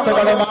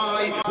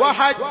ആയത്തുകളുമായി,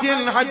 വഹജ്ജിൻ,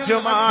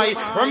 ഹജ്ജുമായി,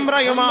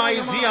 ഉംറയുമായി,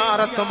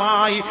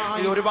 സിയാറത്തുമായി,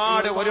 ഇത്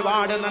ഒരുപാട്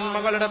ഒരുപാട്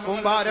നന്മകളുടെ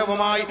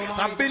കൂമ്പാരവുമായി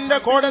റബ്ബിന്റെ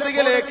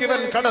കോടതിയിലേക്ക്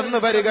ഇവൻ കടന്നു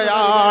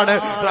വരികയാണ്.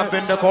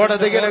 റബ്ബിന്റെ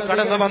കോടതിയിൽ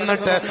കടന്നു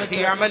വന്നിട്ട് ഈ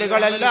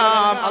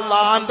അമലുകളെല്ലാം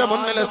അള്ളാന്റെ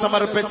മുന്നിൽ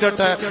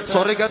സമർപ്പിച്ചിട്ട്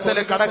സ്വർഗത്തിൽ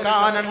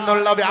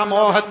കടക്കാനെന്നുള്ള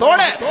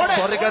വ്യാമോഹത്തോടെ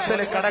സ്വർഗത്തിൽ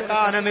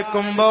കടക്കാൻ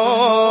നിൽക്കുമ്പോ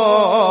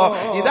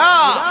ഇതാ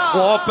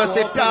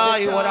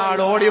ഓപ്പോസിറ്റായി ഒരാൾ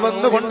ഓടി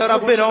വന്നുകൊണ്ട്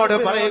റബ്ബിനോട്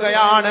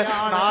പറയുകയാണ്,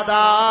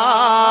 നാദാ,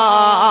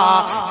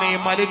 നീ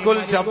മലിക്കുൽ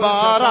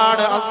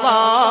ജബ്ബാറാണ് അല്ലാ,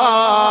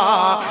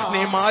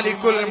 നീ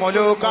മാലിക്കുൽ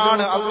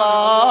മുലൂക്കാണ് അല്ലാ,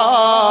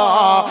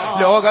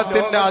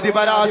 ലോകത്തിന്റെ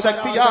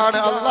അതിപരാശക്തിയാണ്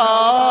അല്ലാ.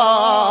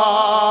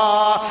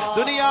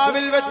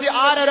 ദുനിയാവിൽ വെച്ച്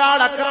ആരൊരാൾ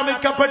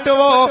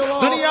ആക്രമിക്കപ്പെട്ടുവോ,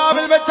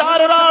 ദുനിയാവിൽ വെച്ച്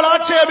ആരൊരാൾ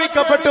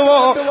ആക്ഷേപിക്കപ്പെട്ടുവോ,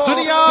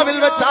 ദുനിയാവിൽ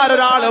വെച്ച്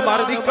ആരൊരാൾ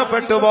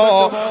മർദ്ദിക്കപ്പെട്ടുവോ,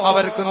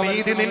 അവർക്ക്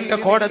നീതി നിന്റെ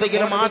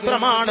കോടതിയിൽ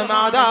മാത്രമാണ്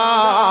നാദാ.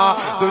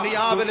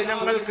 ദുനിയാവിൽ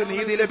ഞങ്ങൾക്ക്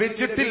നീതി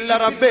ലഭിച്ചിട്ടില്ല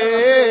റബ്ബേ.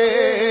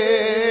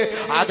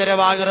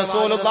 ആദരവായ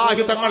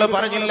റസൂലുള്ളാഹി തങ്ങൾ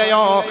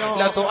പറഞ്ഞില്ലയോ,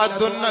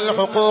 ലതുഅദ്ദുന്നൽ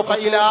ഹുഖൂഖ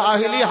ഇലാ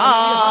അഹ്ലിഹാ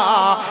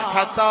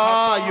ഹത്താ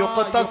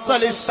യുഖ്തസ്സ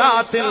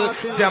ലിശാത്തിൽ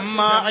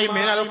ജമ്മാഇ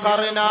മിനൽ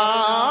ഖർനാ.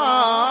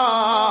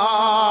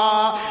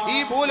 ഈ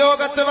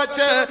ഭൂലോകത്ത്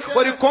വെച്ച്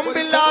ഒരു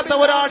കൊമ്പില്ലാത്ത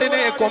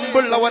ഒരാടിനെ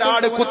കൊമ്പുള്ള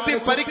ഒരാട് കുത്തി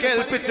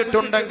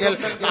പരിക്കേൽപ്പിച്ചിട്ടുണ്ടെങ്കിൽ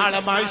നാളെ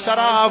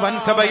മഹ്ശറ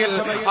വൻസഭയിൽ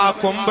ആ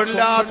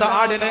കൊമ്പില്ലാത്ത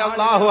ആടിനെ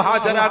അള്ളാഹു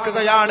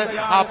ഹാജരാക്കുകയാണ്.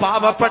 ആ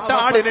പാവപ്പെട്ട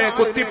ആടിനെ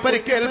കുത്തി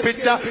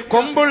പരിക്കേൽപ്പിച്ച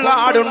കൊമ്പുള്ള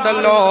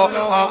ആടുണ്ടല്ലോ,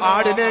 ആ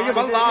ആടിനെയും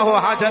അള്ളാഹു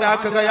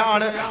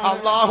ഹാജരാക്കുകയാണ്.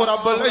 അള്ളാഹു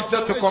റബ്ബുൽ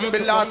ഇസ്സത്ത്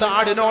കൊമ്പില്ലാത്ത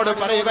ആടിനോട്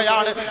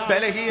പറയുകയാണ്,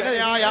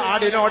 ബലഹീനയായ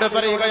ആടിനോട്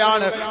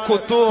പറയുകയാണ്,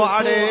 കുത്തു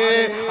ആടേ.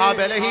 ആ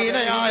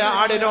ബലഹീനയായ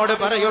ആടിനോട്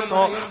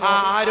പറയുന്നു, ആ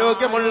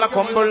ആരോഗ്യമുള്ള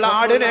കൊമ്പുള്ള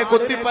ആടിനെ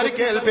കുത്തി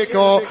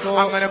പരിക്കേൽപ്പിക്കോ.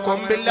 അങ്ങനെ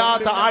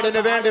കൊമ്പില്ലാത്ത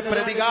ആടിന് വേണ്ടി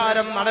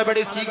പ്രതികാരം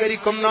നടപടി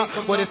സ്വീകരിക്കുന്ന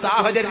ഒരു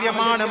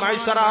സാഹചര്യമാണ്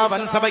മഹ്ശറ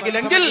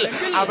വൻസഭയിലെങ്കിൽ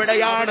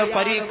അവിടെയാണ്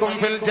ഫരീഖും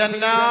ഫിൽ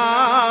ജന്ന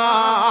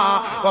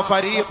വ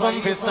ഫരീഖും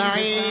ഫിസ്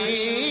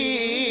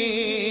സഈർ.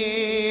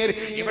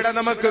 ഇവിടെ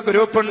നമുക്ക്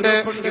ഗ്രൂപ്പുണ്ട്,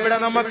 ഇവിടെ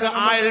നമുക്ക്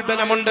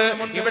ആയുൾബലമുണ്ട്,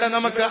 ഇവിടെ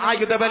നമുക്ക്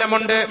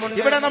ആയുധബലമുണ്ട്,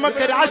 ഇവിടെ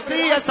നമുക്ക്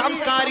രാഷ്ട്രീയ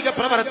സാംസ്കാരിക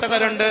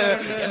പ്രവർത്തകരുണ്ട്.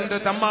 എന്ത്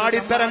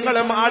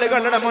തമ്മാടിത്തരങ്ങളും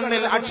ആളുകളുടെ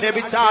മുന്നിൽ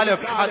ആക്ഷേപിച്ചാലും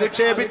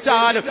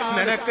അധിക്ഷേപിച്ചാലും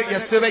നിനക്ക്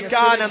യെസ്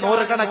വെക്കാൻ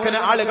നൂറുകണക്കിന്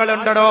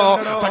ആളുകളുണ്ടോ.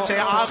 പക്ഷെ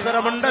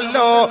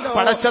ആഖിറമുണ്ടല്ലോ,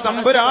 പടച്ച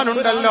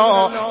തമ്പുരാനുണ്ടല്ലോ.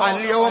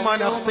 അൽയൗമ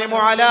നഖ്തിമു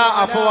അലാ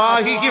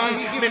അഫ്വാഹിഹിം.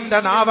 നിന്റെ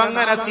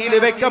നാവങ്ങനെ സീൽ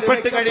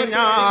വെക്കപ്പെട്ട്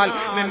കഴിഞ്ഞാൽ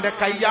നിന്റെ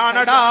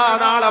കയ്യാണടാ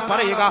നാളെ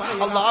പറയുക,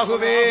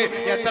 അല്ലാഹുവേ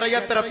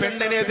എത്രയെത്ര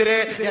പെണ്ണിനെതിരെ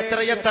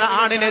എത്രയെത്ര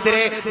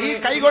ആണിനെതിരെ ഈ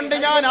കൈകൊണ്ട്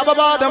ഞാൻ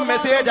അപവാദം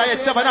മെസ്സേജ്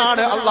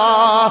അയച്ചവനാണ് അല്ലാ,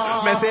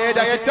 മെസ്സേജ്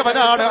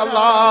അയച്ചവനാണ്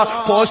അല്ലാ,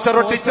 പോസ്റ്റർ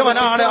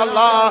ഒട്ടിച്ചവനാണ്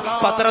അല്ലാ,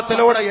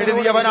 പത്രത്തിലൂടെ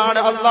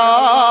എഴുതിയവനാണ് അല്ലാ.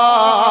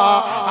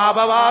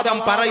 അപവാദം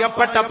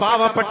പറയപ്പെട്ട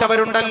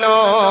പാവപ്പെട്ടവരുണ്ടല്ലോ,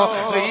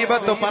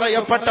 ഗീബത്ത്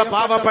പറയപ്പെട്ട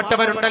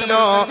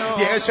പാവപ്പെട്ടവരുണ്ടല്ലോ,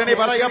 ഏഷണി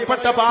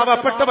പറയപ്പെട്ട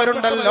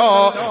പാവപ്പെട്ടവരുണ്ടല്ലോ,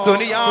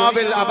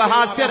 ദുനിയാവിൽ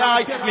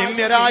അപഹാസ്യരായി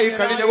നിന്ദ്യരായി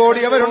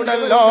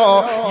കഴിഞ്ഞുകൂടിയവരുണ്ടല്ലോ.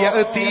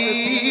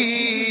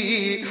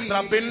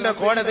 റബ്ബിന്റെ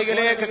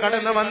കോടതിയിലേക്ക്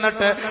കടന്നു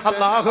വന്നിട്ട്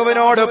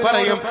അല്ലാഹുവിനോട്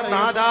പറയും,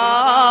 നാദാ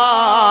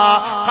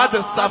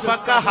ഖദ്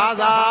സഫക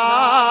ഹാദാ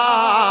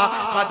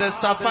ഖദ്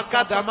സഫക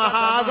ദമ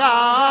ഹാദാ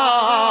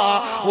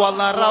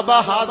വളറബ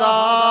ഹാദാ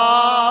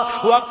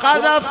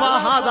വഖദഫ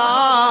ഹാദാ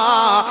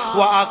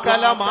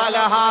വഅകല മാല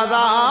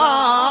ഹാദാ.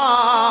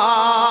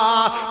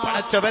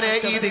 പടച്ചവനെ,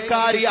 ഈ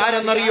ധിക്കാരി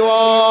ആരെന്നറിയോ?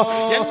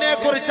 എന്നെ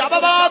കുറിച്ച്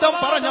അപവാദം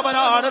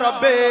പറഞ്ഞവനാണ്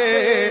റബ്ബേ,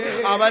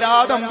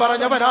 അപരാധം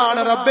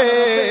പറഞ്ഞവനാണ് റബ്ബേ.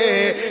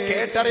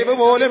 കേട്ടറിവ്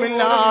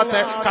പോലുമില്ലാത്ത,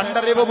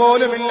 കണ്ടറിവ്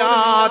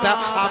പോലുമില്ലാത്ത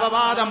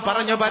അപവാദം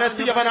പറഞ്ഞു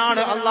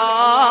പരത്തിയവനാണ് അല്ലാ.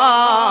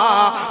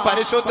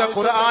 പരിശുദ്ധ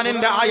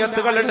ഖുർആനിന്റെ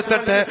ആയത്തുകൾ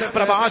എടുത്തിട്ട്,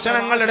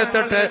 പ്രഭാഷണങ്ങൾ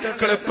എടുത്തിട്ട്,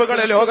 ക്ലിപ്പുകൾ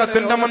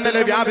ലോകത്തിന്റെ മുന്നിൽ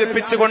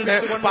വ്യാപിപ്പിച്ചുകൊണ്ട്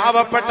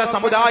പാവപ്പെട്ട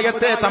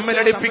സമുദായത്തെ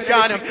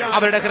തമ്മിലടിപ്പിക്കാനും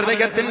അവരുടെ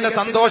ഹൃദയത്തിന്റെ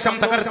സന്തോഷം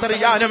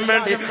തകർത്തെറിയാനും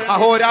വേണ്ടി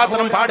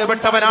അഹോരാത്രം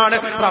പാടുപെട്ടവനാണ്.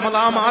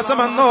 റമദാൻ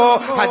മാസമെന്നോ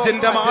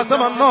ഹജ്ജിന്റെ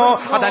മാസമെന്നോ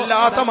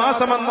അതല്ലാത്ത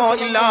മാസമെന്നോ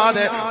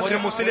ഇല്ലാതെ ഒരു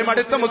മുസ്ലിം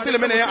അടുത്ത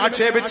മുസ്ലിമിനെ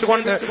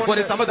ആക്ഷേപിച്ചുകൊണ്ട്,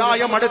 ഒരു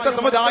സമുദായം അടുത്ത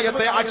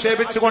സമുദായത്തെ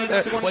ആക്ഷേപിച്ചുകൊണ്ട്,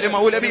 ഒരു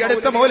മൗലവി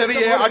അടുത്ത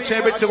മൗലവിയെ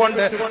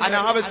ആക്ഷേപിച്ചുകൊണ്ട്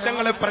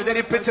അനാവശ്യങ്ങളെ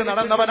പ്രചരിപ്പിച്ച്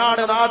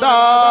നടന്നവനാണ് നാദാ.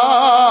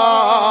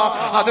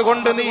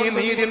 അതുകൊണ്ട് നീ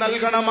നീതി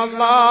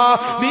നൽകണമല്ലാ,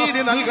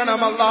 നീതി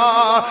നൽകണമല്ലാ.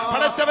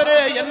 പടച്ചവരെ,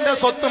 എന്റെ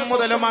സ്വത്തും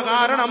മുതലും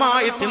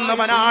അകാരണമായി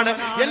തിന്നവനാണ്,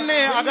 എന്നെ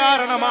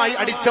അകാരണമായി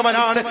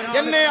അടിച്ചവനാണ്,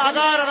 എന്നെ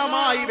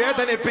അകാരണമായി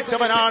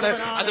വേദനിപ്പിച്ചവനാണ്.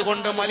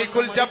 അതുകൊണ്ട്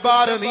മലിക്കുൽ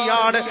ജബ്ബാർ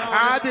നീയാണ്,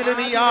 ആദിൽ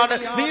നീയാണ്,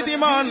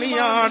 നീതിമാൻ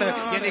നീയാണ്,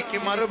 എനിക്ക്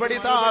മറുപടി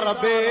താ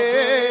റബ്ബേ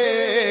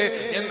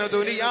എന്ന്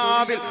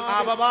ദുനിയാവിൽ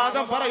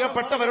അപവാദം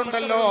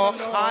പറയപ്പെട്ടവരുണ്ടല്ലോ,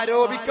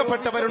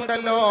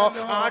 ആരോപിക്കപ്പെട്ടവരുണ്ടല്ലോ,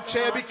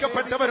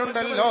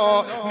 ആക്ഷേപിക്കപ്പെട്ടവരുണ്ടല്ലോ,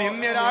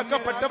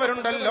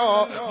 നിന്ദ്യരാക്കപ്പെട്ടവരുണ്ടല്ലോ,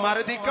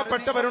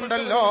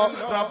 മർദ്ദിക്കപ്പെട്ടവരുണ്ടല്ലോ.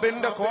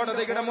 റബ്ബിന്റെ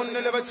കോടതിയുടെ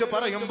മുന്നിൽ വെച്ച്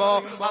പറയുമ്പോ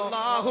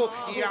അല്ലാഹു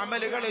ഈ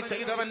അമലുകൾ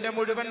ചെയ്തവന്റെ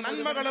മുഴുവൻ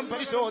നന്മകളും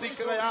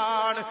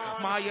പരിശോധിക്കുകയാണ്.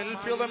 മാ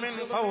യൽഫിദു മിൻ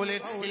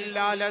ഖൗലിൻ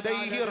ഇല്ലാ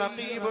ലദൈഹി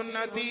റഖീബുൻ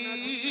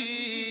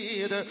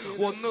അതീദ്.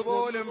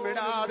 ഒന്നുപോലും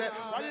വിടാതെ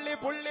പള്ളി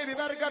പുള്ളി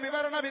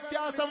വിവരണ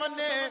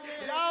വ്യത്യാസമന്നെ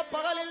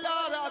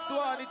പകലില്ലാതെ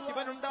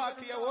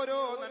അധ്വാനിച്ചവനുണ്ടാക്കിയ ഓരോ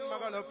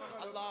നന്മകളും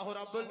അല്ലാഹു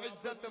റബ്ബുൽ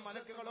ഇസ്സത്ത്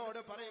മലക്കുകളോട്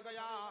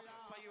പറയുകയാ.